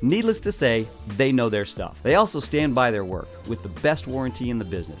teams. Needless to say, they know their stuff. They also stand by their work with the best warranty in the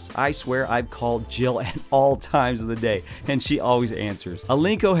business. I swear I've called Jill at all times of the day, and she always answers.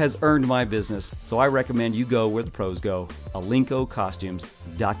 Alinco has earned my business, so I recommend you go where the pros go,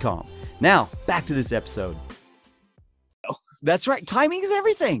 alincocostumes.com. Now, back to this episode. That's right. Timing is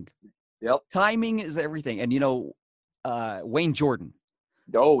everything. Yep. Timing is everything. And, you know, Wayne Jordan.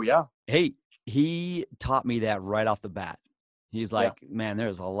 Oh, yeah. Hey, he taught me that right off the bat. He's like, man,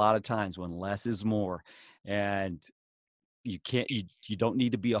 there's a lot of times when less is more. And you don't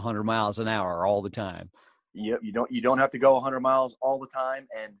need to be 100 miles an hour all the time. Yep. You don't have to go 100 miles all the time.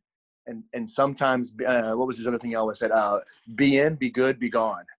 And sometimes, what was his other thing he always said? Be in, be good, be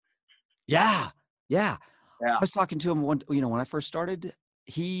gone. Yeah. I was talking to him when I first started.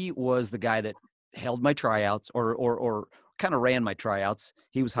 He was the guy that held my tryouts or kind of ran my tryouts.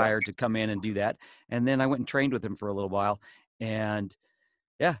 He was hired to come in and do that. And then I went and trained with him for a little while. And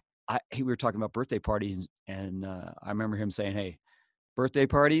we were talking about birthday parties, and I remember him saying, hey, birthday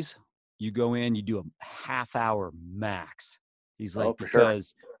parties, you go in, you do a half hour max. He's like,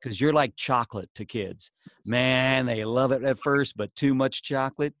 because you're like chocolate to kids. Man, they love it at first, but too much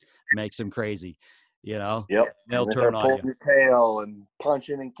chocolate makes them crazy. You know, Yep. They'll turn on you. Pulling your tail and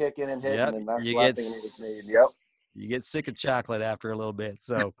punching and kicking and hitting, and that's the last thing you need. Yep. You get sick of chocolate after a little bit.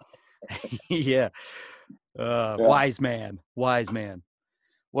 So, yeah. Wise man.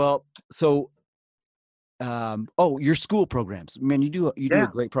 Well, so, your school programs, man, you do a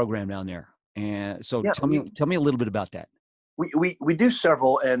great program down there. And so tell me a little bit about that. We do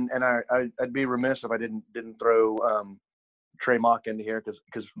several, and I'd be remiss if I didn't throw Trey Mock into here,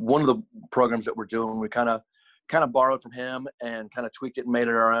 because one of the programs that we're doing, we kind of borrowed from him and kind of tweaked it and made it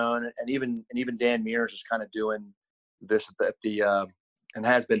our own. And even Dan Mears is kind of doing this at the and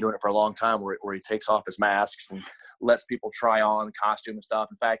has been doing it for a long time, where he takes off his masks and lets people try on the costume and stuff.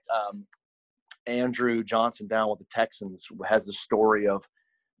 In fact, Andrew Johnson down with the Texans has the story of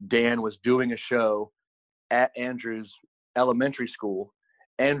Dan was doing a show at Andrew's elementary school.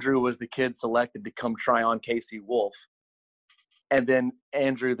 Andrew was the kid selected to come try on Casey Wolf. And then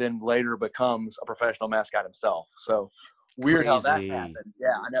Andrew later becomes a professional mascot himself. So weird how that happened.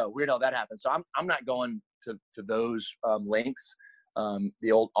 Yeah, I know. Weird how that happened. So I'm not going to those links.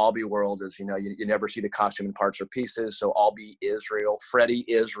 The old Albie world is, you never see the costume in parts or pieces. So Albie Israel, Freddie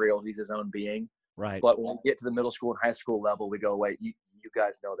Israel, he's his own being. Right. But when we get to the middle school and high school level, we go, wait, you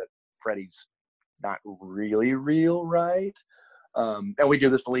guys know that Freddie's not really real, right? And we do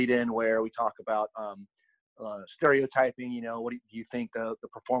this lead in where we talk about stereotyping. What do you think the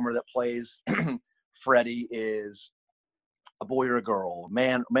performer that plays Freddie is a boy or a girl,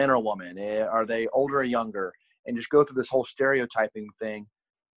 man or a woman? Are they older or younger? And just go through this whole stereotyping thing.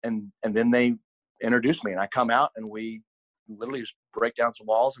 And then they introduce me, and I come out, and we literally just break down some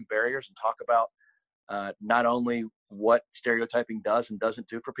walls and barriers and talk about not only what stereotyping does and doesn't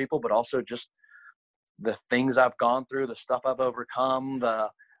do for people, but also just the things I've gone through, the stuff I've overcome, the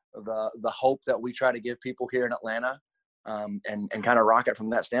hope that we try to give people here in Atlanta, and kind of rock it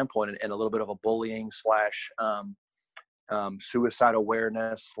from that standpoint, and a little bit of a bullying / suicide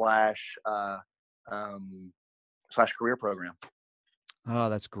awareness / career program. Oh,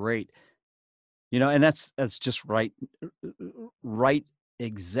 that's great. And that's just right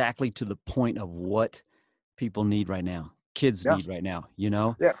exactly to the point of what people need right now. Kids need right now,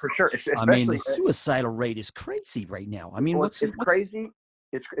 Yeah, for sure. The suicidal rate is crazy right now. What's crazy?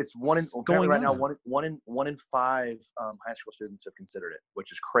 It's one in going right on? now. One in 5 high school students have considered it, which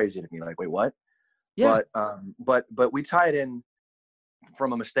is crazy to me. Like, wait, what? Yeah. But we tie it in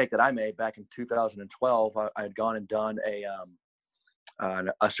from a mistake that I made back in 2012. I had gone and done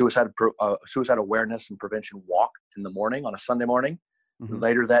a suicide awareness and prevention walk in the morning on a Sunday morning. Mm-hmm.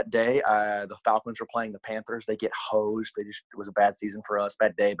 Later that day, the Falcons were playing the Panthers. They get hosed. It was a bad season for us.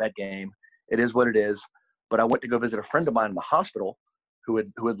 Bad day, bad game. It is what it is. But I went to go visit a friend of mine in the hospital who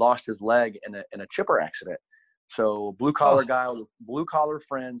had lost his leg in a chipper accident. So blue collar guy with blue collar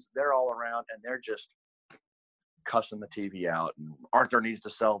friends, they're all around, and they're just cussing the TV out. And Arthur needs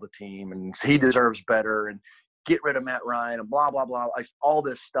to sell the team, and he deserves better, and get rid of Matt Ryan, and blah blah blah, all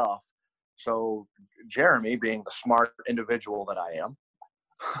this stuff. So Jeremy, being the smart individual that I am,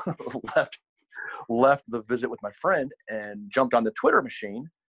 left the visit with my friend and jumped on the Twitter machine.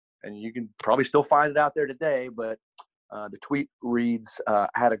 And you can probably still find it out there today, but the tweet reads, I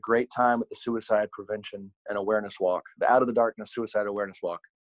had a great time at the Suicide Prevention and Awareness Walk, the Out of the Darkness Suicide Awareness Walk.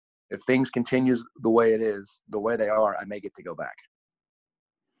 If things continues the way it is, the way they are, I may get to go back.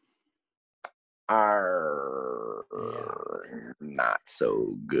 Not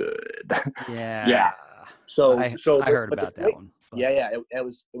so good. Yeah. Yeah. So I heard about that one. But. Yeah. It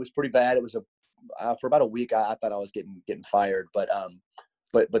was pretty bad. It was for about a week. I thought I was getting fired, but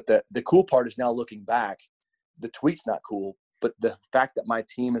the cool part is now looking back, the tweet's not cool, but the fact that my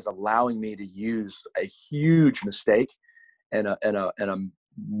team is allowing me to use a huge mistake and a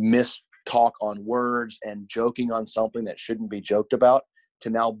mistalk on words and joking on something that shouldn't be joked about to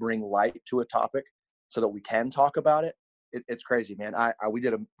now bring light to a topic so that we can talk about it. It's crazy, man. We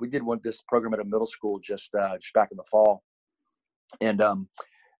did this program at a middle school just back in the fall, and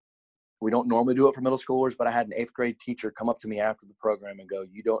we don't normally do it for middle schoolers, but I had an 8th grade teacher come up to me after the program and go,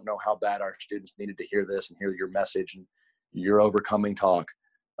 "You don't know how bad our students needed to hear this and hear your message and your overcoming talk."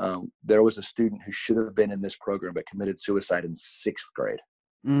 There was a student who should have been in this program but committed suicide in 6th grade.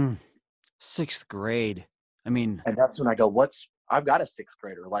 6th grade. I mean, and that's when I go, I've got a 6th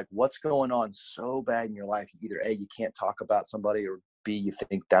grader. Like, what's going on so bad in your life? Either A, you can't talk about somebody, or B, you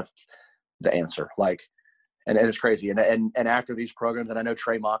think that's the answer. Like, and it's crazy. And after these programs, and I know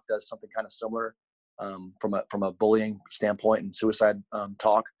Trey Mock does something kind of similar from a bullying standpoint and suicide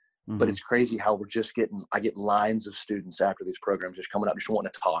talk. Mm-hmm. But it's crazy how I get lines of students after these programs just coming up, just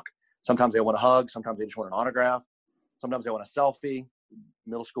wanting to talk. Sometimes they want a hug. Sometimes they just want an autograph. Sometimes they want a selfie.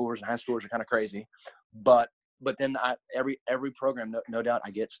 Middle schoolers and high schoolers are kind of crazy. But then every program, no doubt,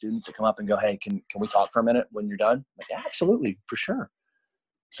 I get students that come up and go, "Hey, can we talk for a minute when you're done?" I'm like, "Yeah, absolutely, for sure."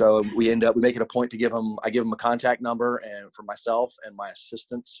 So we make it a point to I give them a contact number, and for myself and my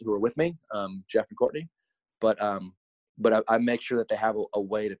assistants who are with me, Jeff and Courtney. But I make sure that they have a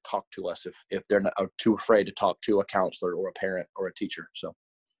way to talk to us if they're not too afraid to talk to a counselor or a parent or a teacher. So,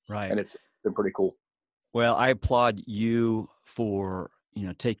 right. And it's been pretty cool. Well, I applaud you for,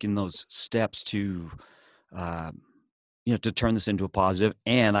 taking those steps to, to turn this into a positive.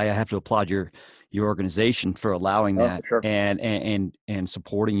 And I have to applaud your organization for allowing that sure. and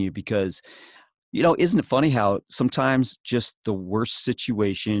supporting you, because, isn't it funny how sometimes just the worst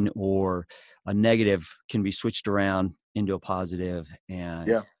situation or a negative can be switched around into a positive?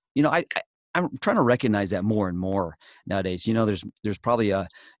 And, I'm trying to recognize that more and more nowadays. There's probably a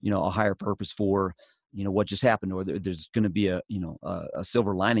higher purpose for, what just happened, or there's going to be a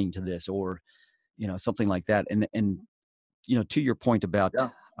silver lining to this, or, something like that. And, to your point about,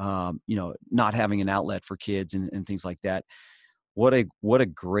 not having an outlet for kids and things like that. What a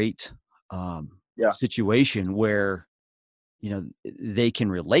great, situation where, they can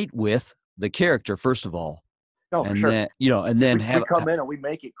relate with the character, first of all. Oh, and sure. then, and then we come in and we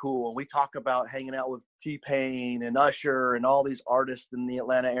make it cool, and we talk about hanging out with T-Pain and Usher and all these artists in the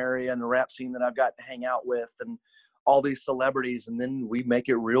Atlanta area and the rap scene that I've got to hang out with, and all these celebrities. And then we make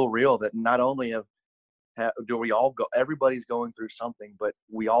it real that not only do we all go, everybody's going through something, but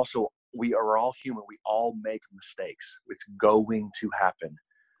we are all human. We all make mistakes. It's going to happen.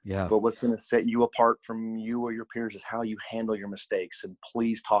 Yeah. But what's going to set you apart from you or your peers is how you handle your mistakes. And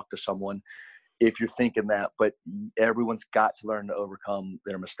please talk to someone if you're thinking that, but everyone's got to learn to overcome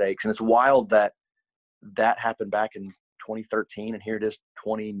their mistakes. And it's wild that happened back in 2013, and here it is,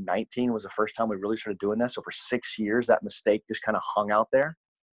 2019 was the first time we really started doing this. So for 6 years, that mistake just kind of hung out there,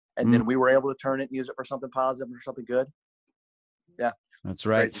 and then we were able to turn it and use it for something positive or something good. Yeah, that's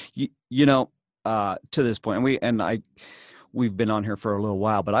right. To this point, and we've been on here for a little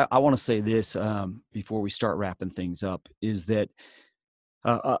while, but I want to say this before we start wrapping things up, is that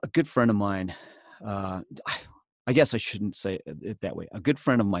a good friend of mine, I guess I shouldn't say it that way, a good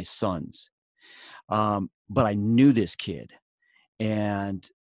friend of my son's, but I knew this kid, and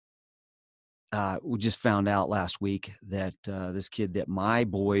we just found out last week that this kid that my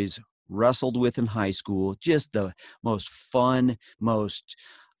boys wrestled with in high school, just the most fun, most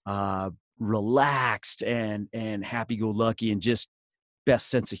relaxed and happy-go-lucky, and just best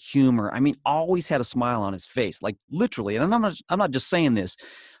sense of humor. I mean, always had a smile on his face, like literally. And I'm not just saying this.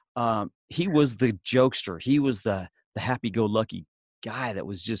 He was the jokester. He was the happy-go-lucky guy that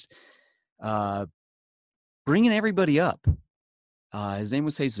was just bringing everybody up. His name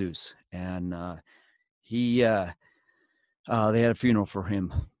was Jesus, and they had a funeral for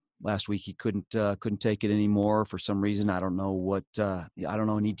him last week. He couldn't take it anymore for some reason. I don't know I don't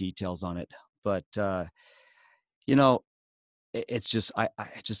know any details on it, but it's just, I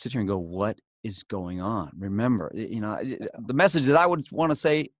just sit here and go, what is going on? Remember, the message that I would want to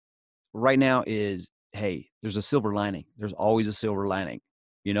say right now is, hey, there's a silver lining. There's always a silver lining.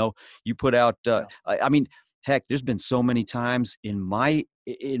 You know, you put out. Yeah. I mean, heck, there's been so many times in my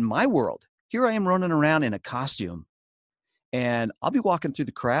world. Here I am running around in a costume, and I'll be walking through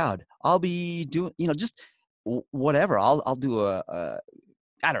the crowd. I'll be doing, just whatever. I'll do I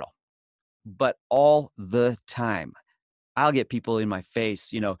don't know, but all the time, I'll get people in my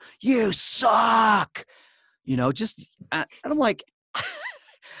face. You suck. Just and I'm like,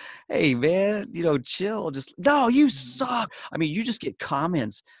 hey man, chill. Just no, you suck. I mean, you just get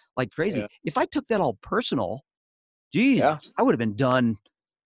comments like crazy. Yeah. If I took that all personal, geez, Yeah. I would have been done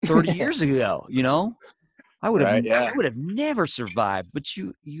 30 years ago. I would have, Right. Yeah. I would have never survived. But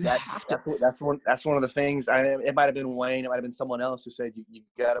you have to. That's one of the things. It might have been Wayne. It might have been someone else who said you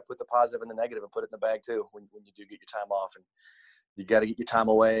got to put the positive and the negative and put it in the bag too when you do get your time off, and you got to get your time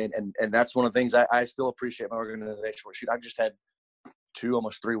away. And that's one of the things I still appreciate my organization for. Shoot, I've just had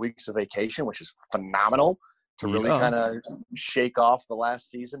almost 3 weeks of vacation, which is phenomenal to really kind of shake off the last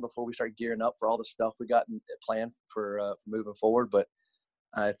season before we start gearing up for all the stuff we got planned for moving forward. But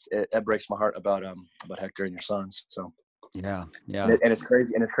it breaks my heart about Hector and your sons. So Yeah. and it's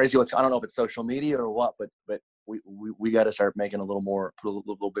crazy. I don't know if it's social media or what, but we got to start making put a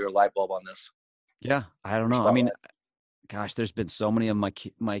little bigger light bulb on this. Yeah. I don't know. I mean, gosh, there's been so many of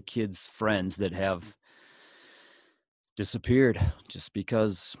my kids' friends that have disappeared just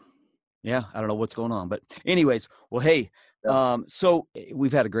because, I don't know what's going on. But anyways, well, hey, so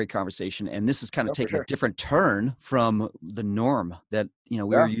we've had a great conversation, and this is kind of taking a different turn from the norm that, we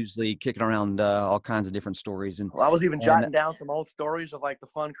were usually kicking around all kinds of different stories. And I was even jotting down some old stories of like the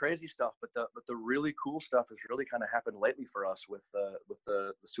fun, crazy stuff, but the really cool stuff has really kind of happened lately for us with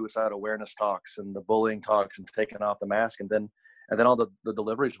the suicide awareness talks and the bullying talks and taking off the mask, and then all the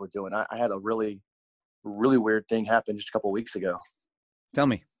deliveries we're doing. I had a really, really weird thing happen just a couple of weeks ago. Tell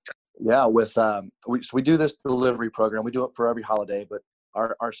me. Yeah, with we do this delivery program. We do it for every holiday, but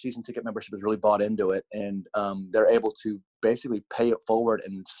our season ticket membership is really bought into it, and they're able to basically pay it forward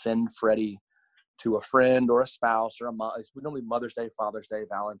and send Freddie to a friend or a spouse or we normally Mother's Day, Father's Day,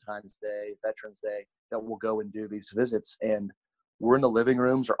 Valentine's Day, Veterans Day, that we'll go and do these visits. And we're in the living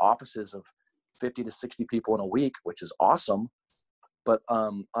rooms or offices of 50 to 60 people in a week, which is awesome. But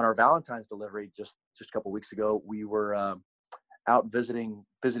on our Valentine's delivery just a couple of weeks ago, we were out visiting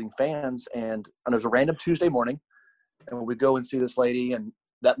fans, and it was a random Tuesday morning, and we go and see this lady. And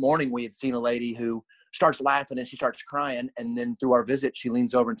that morning we had seen a lady who starts laughing and she starts crying, and then through our visit she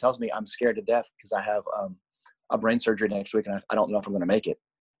leans over and tells me, I'm scared to death because I have a brain surgery next week, and I don't know if I'm going to make it.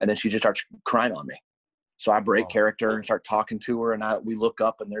 And then she just starts crying on me. So I break character and start talking to her, and we look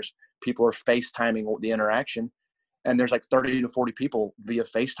up, and there's people are FaceTiming the interaction. And there's like 30 to 40 people via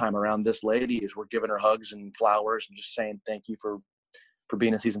FaceTime around this lady as we're giving her hugs and flowers and just saying thank you for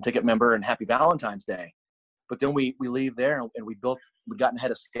being a season ticket member and happy Valentine's Day. But then we leave there, and we'd gotten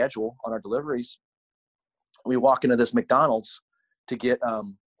ahead of schedule on our deliveries. We walk into this McDonald's to get a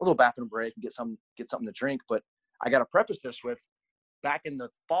little bathroom break and get something to drink. But I got to preface this with, back in the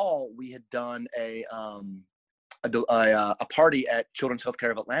fall, we had done a party at Children's Healthcare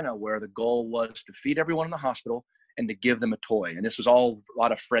of Atlanta where the goal was to feed everyone in the hospital and to give them a toy. And this was all a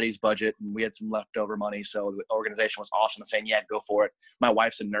lot of Freddie's budget, and we had some leftover money. So the organization was awesome and saying, yeah, go for it. My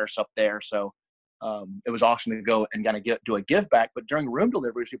wife's a nurse up there. So it was awesome to go and kind of do a give back. But during room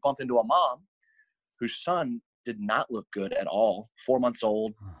deliveries, we bumped into a mom whose son did not look good at all. 4 months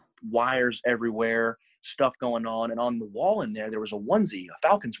old, wires everywhere, stuff going on. And on the wall in there was a onesie, a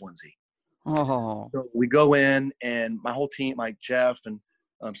Falcons onesie. Oh. So we go in, and my whole team, like Jeff and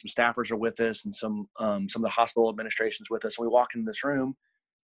some staffers are with us, and some of the hospital administration's with us. So we walk into this room,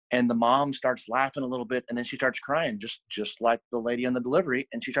 and the mom starts laughing a little bit, and then she starts crying, just like the lady on the delivery.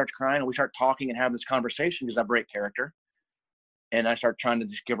 And she starts crying, and we start talking and have this conversation because I break character. And I start trying to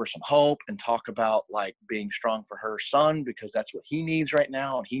just give her some hope and talk about like being strong for her son, because that's what he needs right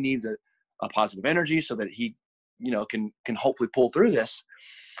now. And he needs a positive energy so that he, can hopefully pull through this.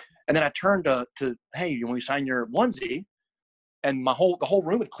 And then I turned to, hey, when we sign your onesie, and the whole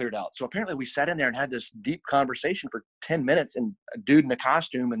room had cleared out. So apparently we sat in there and had this deep conversation for 10 minutes, and a dude in a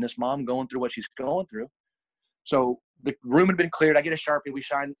costume and this mom going through what she's going through. So the room had been cleared. I get a Sharpie, we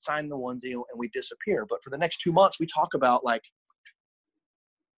sign the onesie, and we disappear. But for the next 2 months, we talk about like,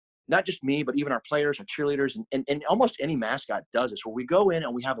 not just me, but even our players, our cheerleaders, and almost any mascot does this, where we go in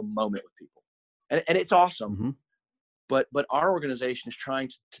and we have a moment with people. And it's awesome. Mm-hmm. But our organization is trying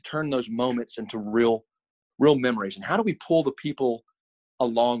to turn those moments into real memories. And how do we pull the people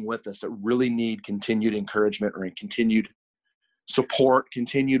along with us that really need continued encouragement or continued support,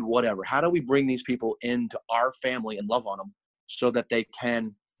 continued whatever? How do we bring these people into our family and love on them so that they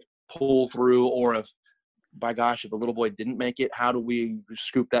can pull through, or if, by gosh, if the little boy didn't make it, how do we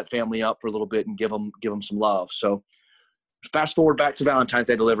scoop that family up for a little bit and give them some love? So fast forward back to Valentine's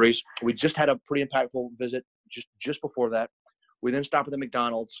Day deliveries. We just had a pretty impactful visit just before that. We then stop at the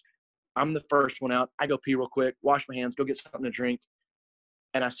McDonald's. I'm the first one out. I go pee real quick, wash my hands, go get something to drink.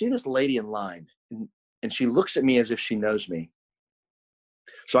 And I see this lady in line, and she looks at me as if she knows me.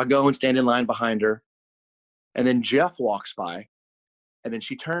 So I go and stand in line behind her. And then Jeff walks by, and then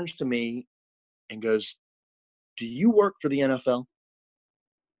she turns to me and goes, "Do you work for the NFL?"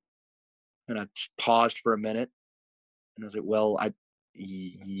 And I paused for a minute, and I was like, "Well,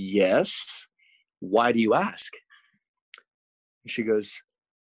 yes. Why do you ask?" And she goes,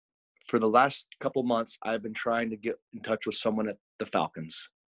 "For the last couple months, I've been trying to get in touch with someone at the Falcons.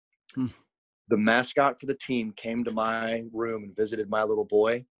 The mascot for the team came to my room and visited my little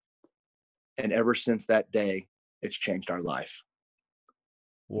boy. And ever since that day, it's changed our life."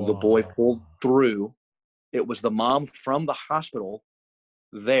 Whoa. The boy pulled through. It was the mom from the hospital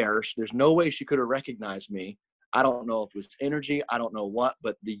there. So there's no way she could have recognized me. I don't know if it was energy. I don't know what,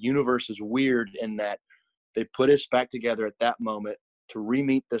 but the universe is weird in that they put us back together at that moment to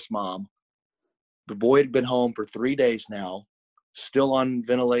re-meet this mom. The boy had been home for 3 days now, still on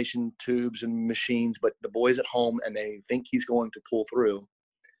ventilation tubes and machines, but the boy's at home and they think he's going to pull through.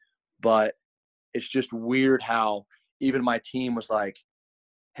 But it's just weird how even my team was like,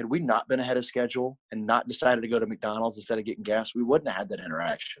 had we not been ahead of schedule and not decided to go to McDonald's instead of getting gas, we wouldn't have had that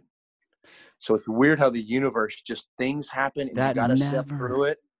interaction. So it's weird how the universe, just things happen and you got to step through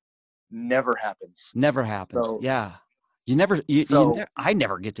it. Never happens. Never happens. So, yeah. I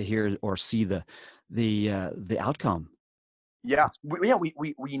never get to hear or see the outcome. Yeah. We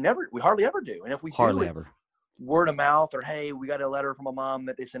hardly ever do. And if we hardly ever, word of mouth, or, "Hey, we got a letter from a mom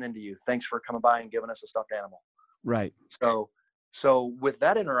that they sent into you. Thanks for coming by and giving us a stuffed animal." Right. So with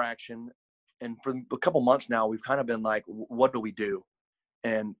that interaction, and for a couple months now, we've kind of been like, what do we do?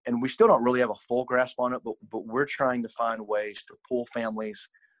 And we still don't really have a full grasp on it, but we're trying to find ways to pull families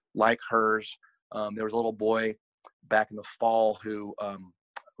like hers. There was a little boy back in the fall who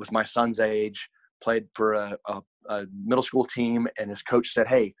was my son's age, played for a middle school team, and his coach said,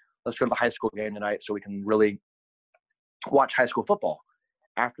 "Hey, let's go to the high school game tonight so we can really watch high school football."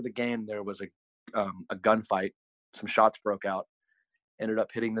 After the game, there was a gunfight. Some shots broke out. Ended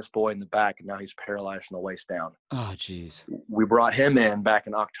up hitting this boy in the back, and now he's paralyzed from the waist down. Oh, geez. We brought him in back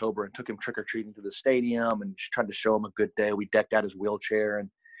in October and took him trick-or-treating to the stadium and just tried to show him a good day. We decked out his wheelchair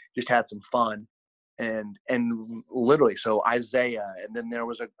and just had some fun. And literally, so Isaiah, and then there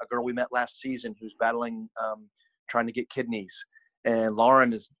was a girl we met last season who's battling, trying to get kidneys. And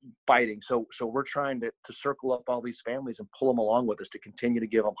Lauren is fighting. So we're trying to circle up all these families and pull them along with us to continue to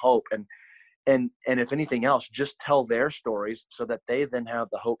give them hope. And if anything else, just tell their stories so that they then have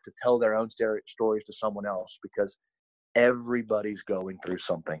the hope to tell their own stories to someone else, because everybody's going through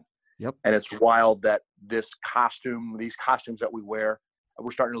something. Yep. And it's wild that these costumes that we wear, we're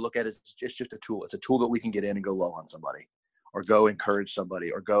starting to look at it as it's just a tool. It's a tool that we can get in and go love on somebody, or go encourage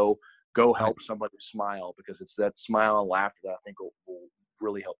somebody, or go help somebody smile, because it's that smile and laughter that I think will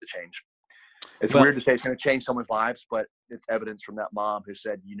really help to change. It's weird to say it's going to change someone's lives, but it's evidence from that mom who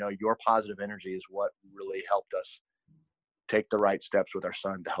said, your positive energy is what really helped us take the right steps with our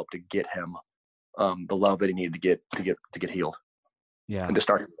son to help to get him the love that he needed to get healed. Yeah. And to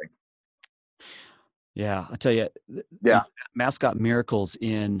start healing. Yeah. I tell you, Mascot Miracles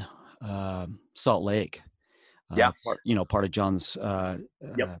in Salt Lake. Part of John's, the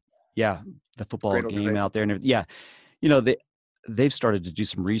football Great game out there. And they've started to do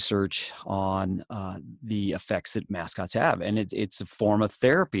some research on the effects that mascots have, and it's a form of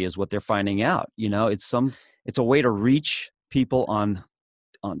therapy, is what they're finding out. It's a way to reach people on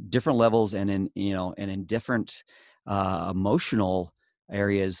different levels and in different emotional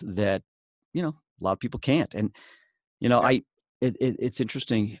areas that a lot of people can't. And it's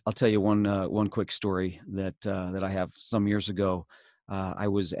interesting. I'll tell you one quick story that I have. Some years ago, I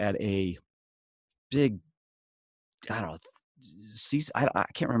was at a big, season. I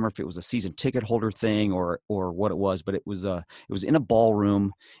can't remember if it was a season ticket holder thing or what it was, but it was in a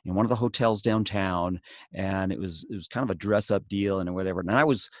ballroom in one of the hotels downtown, and it was kind of a dress up deal and whatever. And I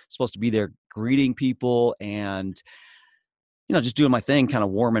was supposed to be there greeting people and just doing my thing, kind of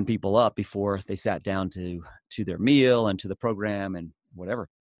warming people up before they sat down to their meal and to the program and whatever.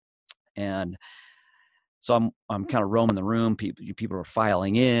 And so I'm kind of roaming the room. People are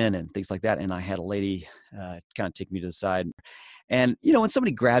filing in and things like that. And I had a lady kind of take me to the side. And when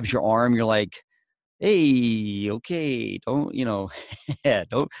somebody grabs your arm, you're like, "Hey, okay, don't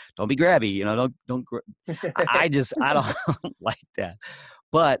don't be grabby. I don't like that."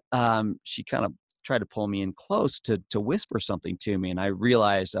 But she kind of tried to pull me in close to whisper something to me, and I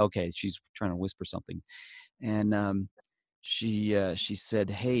realized, okay, she's trying to whisper something. And she said,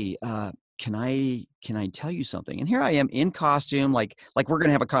 "Hey, can I tell you something?" And here I am in costume, like we're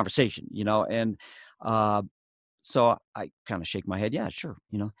gonna have a conversation, And so I kind of shake my head, yeah, sure,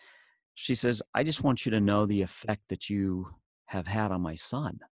 She says, "I just want you to know the effect that you have had on my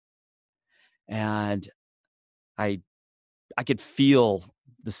son." And I could feel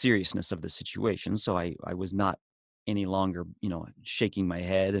the seriousness of the situation, so I was not any longer, shaking my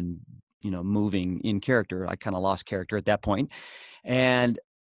head and, moving in character. I kind of lost character at that point, and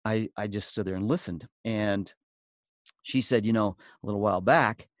I just stood there and listened. And she said, a little while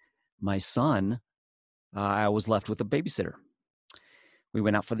back, my son, I was left with a babysitter. We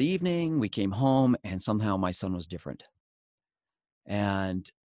went out for the evening, we came home, and somehow my son was different. And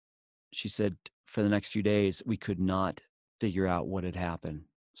she said for the next few days, we could not figure out what had happened.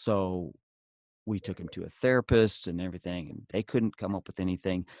 So we took him to a therapist and everything, and they couldn't come up with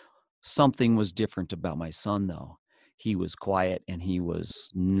anything. Something was different about my son, though. He was quiet and he was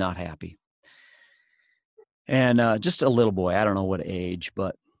not happy. And just a little boy, I don't know what age,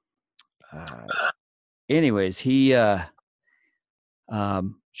 but anyways, she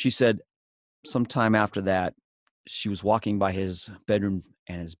said sometime after that, she was walking by his bedroom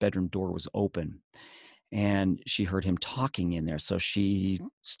and his bedroom door was open. And she heard him talking in there. So she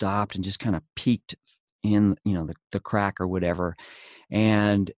stopped and just kind of peeked in, the crack or whatever.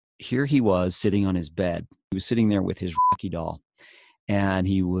 And here he was sitting on his bed. He was sitting there with his Rocky doll, and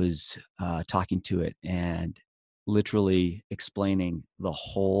he was talking to it and literally explaining the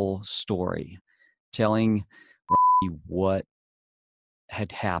whole story, telling Rocky what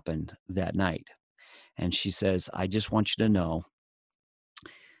had happened that night. And she says, "I just want you to know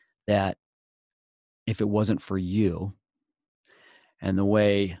that if it wasn't for you and the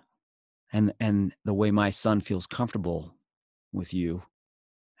way the way my son feels comfortable with you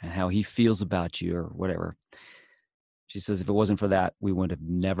and how he feels about you or whatever," she says, "if it wasn't for that, we would have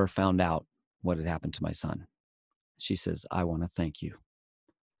never found out what had happened to my son." She says, "I want to thank you."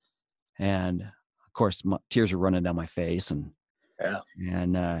 And of course, tears are running down my face, and Yeah.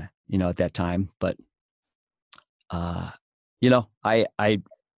 at that time, but I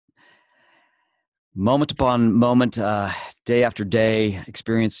moment upon moment, day after day,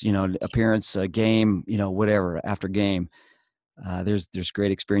 experience, appearance, game, whatever after game. There's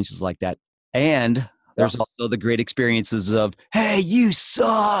great experiences like that, and there's also the great experiences of, "Hey, you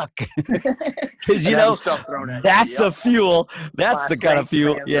suck," because that's the fuel. That's the kind of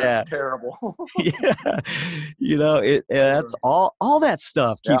fuel. Yeah, terrible. yeah, that's all that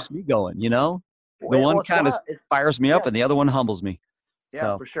stuff keeps me going. The one kind of fires me up, and the other one humbles me.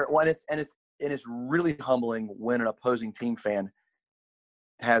 Yeah, for sure. Well, it's really humbling when an opposing team fan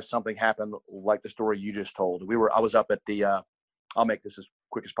has something happen like the story you just told. I was up at the, I'll make this as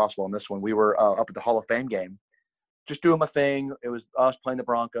quick as possible on this one. We were up at the Hall of Fame game, just doing my thing. It was us playing the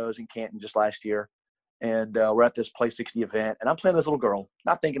Broncos in Canton just last year. And we're at this Play 60 event, and I'm playing this little girl,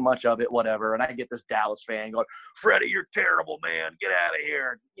 not thinking much of it, whatever. And I get this Dallas fan going, "Freddie, you're terrible, man. Get out of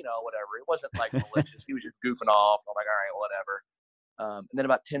here." Whatever. It wasn't like malicious. He was just goofing off. I'm like, all right, whatever. And then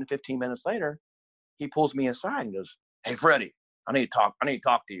about 10, 15 minutes later, he pulls me aside and goes, "Hey, Freddie, I need to talk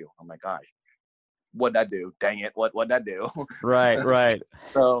to you." I'm like, "Gosh, what'd I do? Dang it. What'd I do?" Right.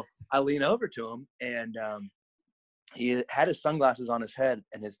 So I lean over to him, and he had his sunglasses on his head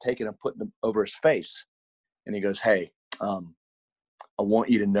and has taken and put them over his face. And he goes, "Hey, I want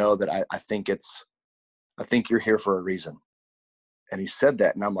you to know that I think you're here for a reason." And he said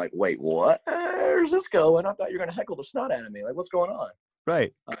that, and I'm like, "Wait, what? Where's this going? I thought you were going to heckle the snot out of me. Like, what's going on?"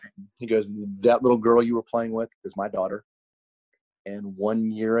 Right. He goes, "That little girl you were playing with is my daughter. And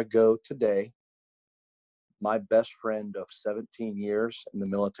 1 year ago today, my best friend of 17 years in the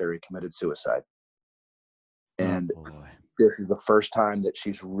military committed suicide. And this is the first time that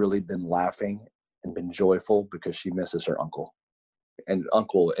she's really been laughing and been joyful because she misses her uncle." And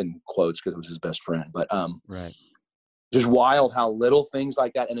uncle in quotes because it was his best friend. But right. Just wild how little things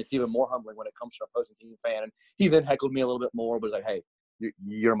like that. And it's even more humbling when it comes to an opposing team fan. And he then heckled me a little bit more, but like, "Hey,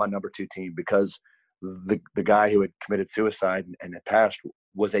 you're my number 2 team," because the guy who had committed suicide and had passed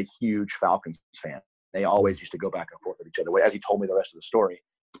was a huge Falcons fan. They always used to go back and forth with each other. As he told me the rest of the story,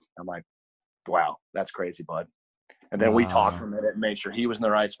 I'm like, wow, that's crazy, bud. And then we talked for a minute and made sure he was in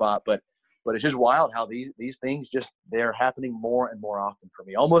the right spot. But it's just wild how these things they're happening more and more often for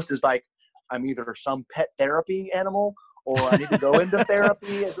me. Almost as like I'm either some pet therapy animal, or I need to go into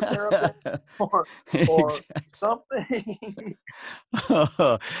therapy as a therapist, or something.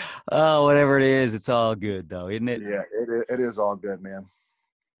 Oh, whatever it is, it's all good though, isn't it? Yeah, it is all good, man.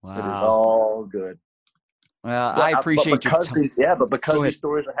 Wow. It is all good. Well, I appreciate because these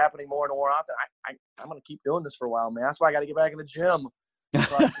stories are happening more and more often, I'm going to keep doing this for a while, man. That's why I got to get back in the gym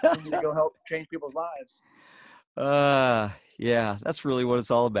so I can continue to go help change people's lives. Yeah, that's really what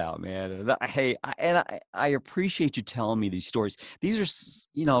it's all about, man. Hey, I appreciate you telling me these stories. These are,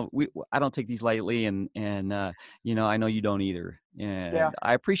 I don't take these lightly, and I know you don't either. And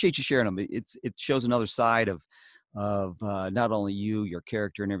I appreciate you sharing them. It shows another side of not only your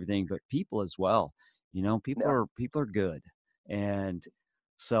character and everything, but people as well. People are good, and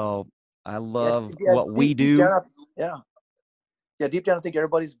so I love what we do. Deep down, I think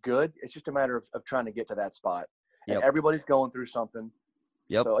everybody's good. It's just a matter of trying to get to that spot. Yep. And everybody's going through something.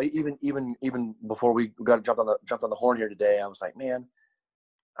 Yep. So even before we jumped on the horn here today, I was like, man,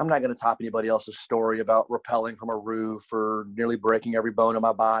 I'm not going to top anybody else's story about rappelling from a roof or nearly breaking every bone in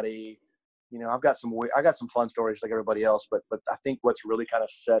my body. I got some fun stories like everybody else, but I think what's really kind of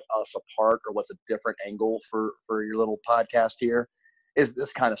set us apart, or what's a different angle for your little podcast here, is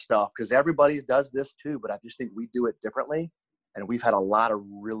this kind of stuff, because everybody does this too, but I just think we do it differently. And we've had a lot of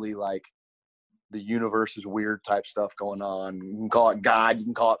really, like, the universe is weird type stuff going on. You can call it God, you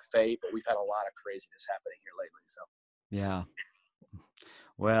can call it fate, but we've had a lot of craziness happening here lately. So yeah.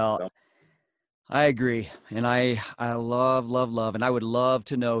 Well, I agree. And I love, and I would love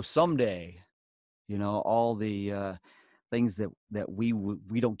to know someday, all the things that we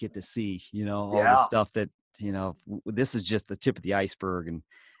don't get to see, all the stuff that, this is just the tip of the iceberg and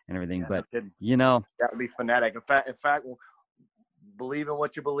everything. But, that would be fanatic. In fact, believe in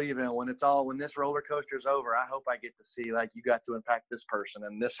what you believe in. When this roller coaster is over, I hope I get to see, like, you got to impact this person,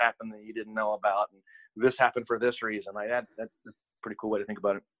 and this happened that you didn't know about, and this happened for this reason. Like that's a pretty cool way to think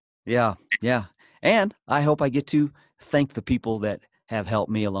about it. Yeah. And I hope I get to thank the people that have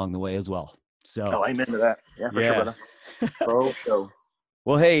helped me along the way as well. So amen to that. Yeah, for sure, brother. For sure.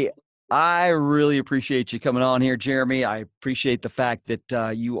 Well, hey, I really appreciate you coming on here, Jeremy. I appreciate the fact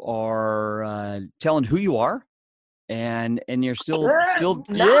that you are telling who you are. And you're still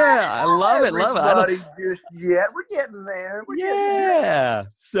I love it. Just yet. We're getting there.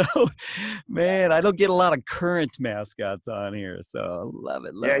 So, man, I don't get a lot of current mascots on here, so I love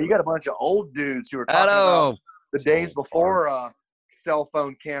it. You got a bunch of old dudes who are talking about the days before cell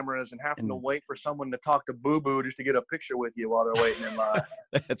phone cameras and having to wait for someone to talk to Boo Boo just to get a picture with you while they're waiting in line.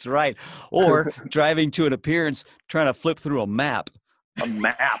 That's right. Or driving to an appearance, trying to flip through a map. A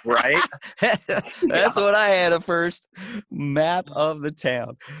map, right? That's what I had at first. Map of the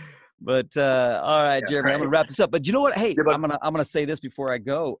town. But all right, Jeremy, right. I'm gonna wrap this up. But you know what? Hey, I'm gonna say this before I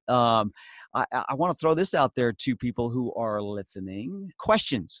go. I want to throw this out there to people who are listening.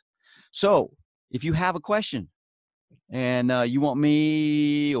 Questions. So if you have a question and you want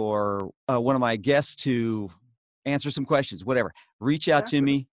me or one of my guests to answer some questions, whatever, reach out to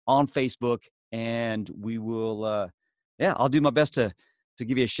me on Facebook, and we will. I'll do my best to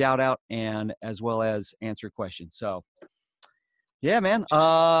give you a shout out and as well as answer a question. So, yeah, man,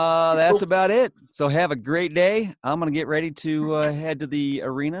 that's about it. So have a great day. I'm going to get ready to head to the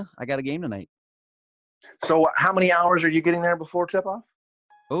arena. I got a game tonight. So how many hours are you getting there before tip-off?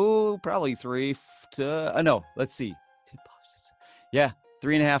 Oh, probably 3 to, no, let's see. Yeah,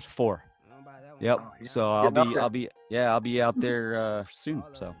 3.5 to 4. Yep. So I'll be out there soon.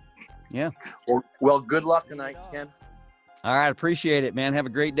 So, yeah. Well, good luck tonight, Ken. All right. Appreciate it, man. Have a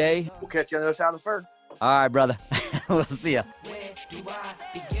great day. We'll catch you on the other side of the fur. All right, brother. We'll see ya. Where do I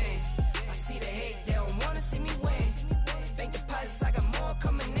begin?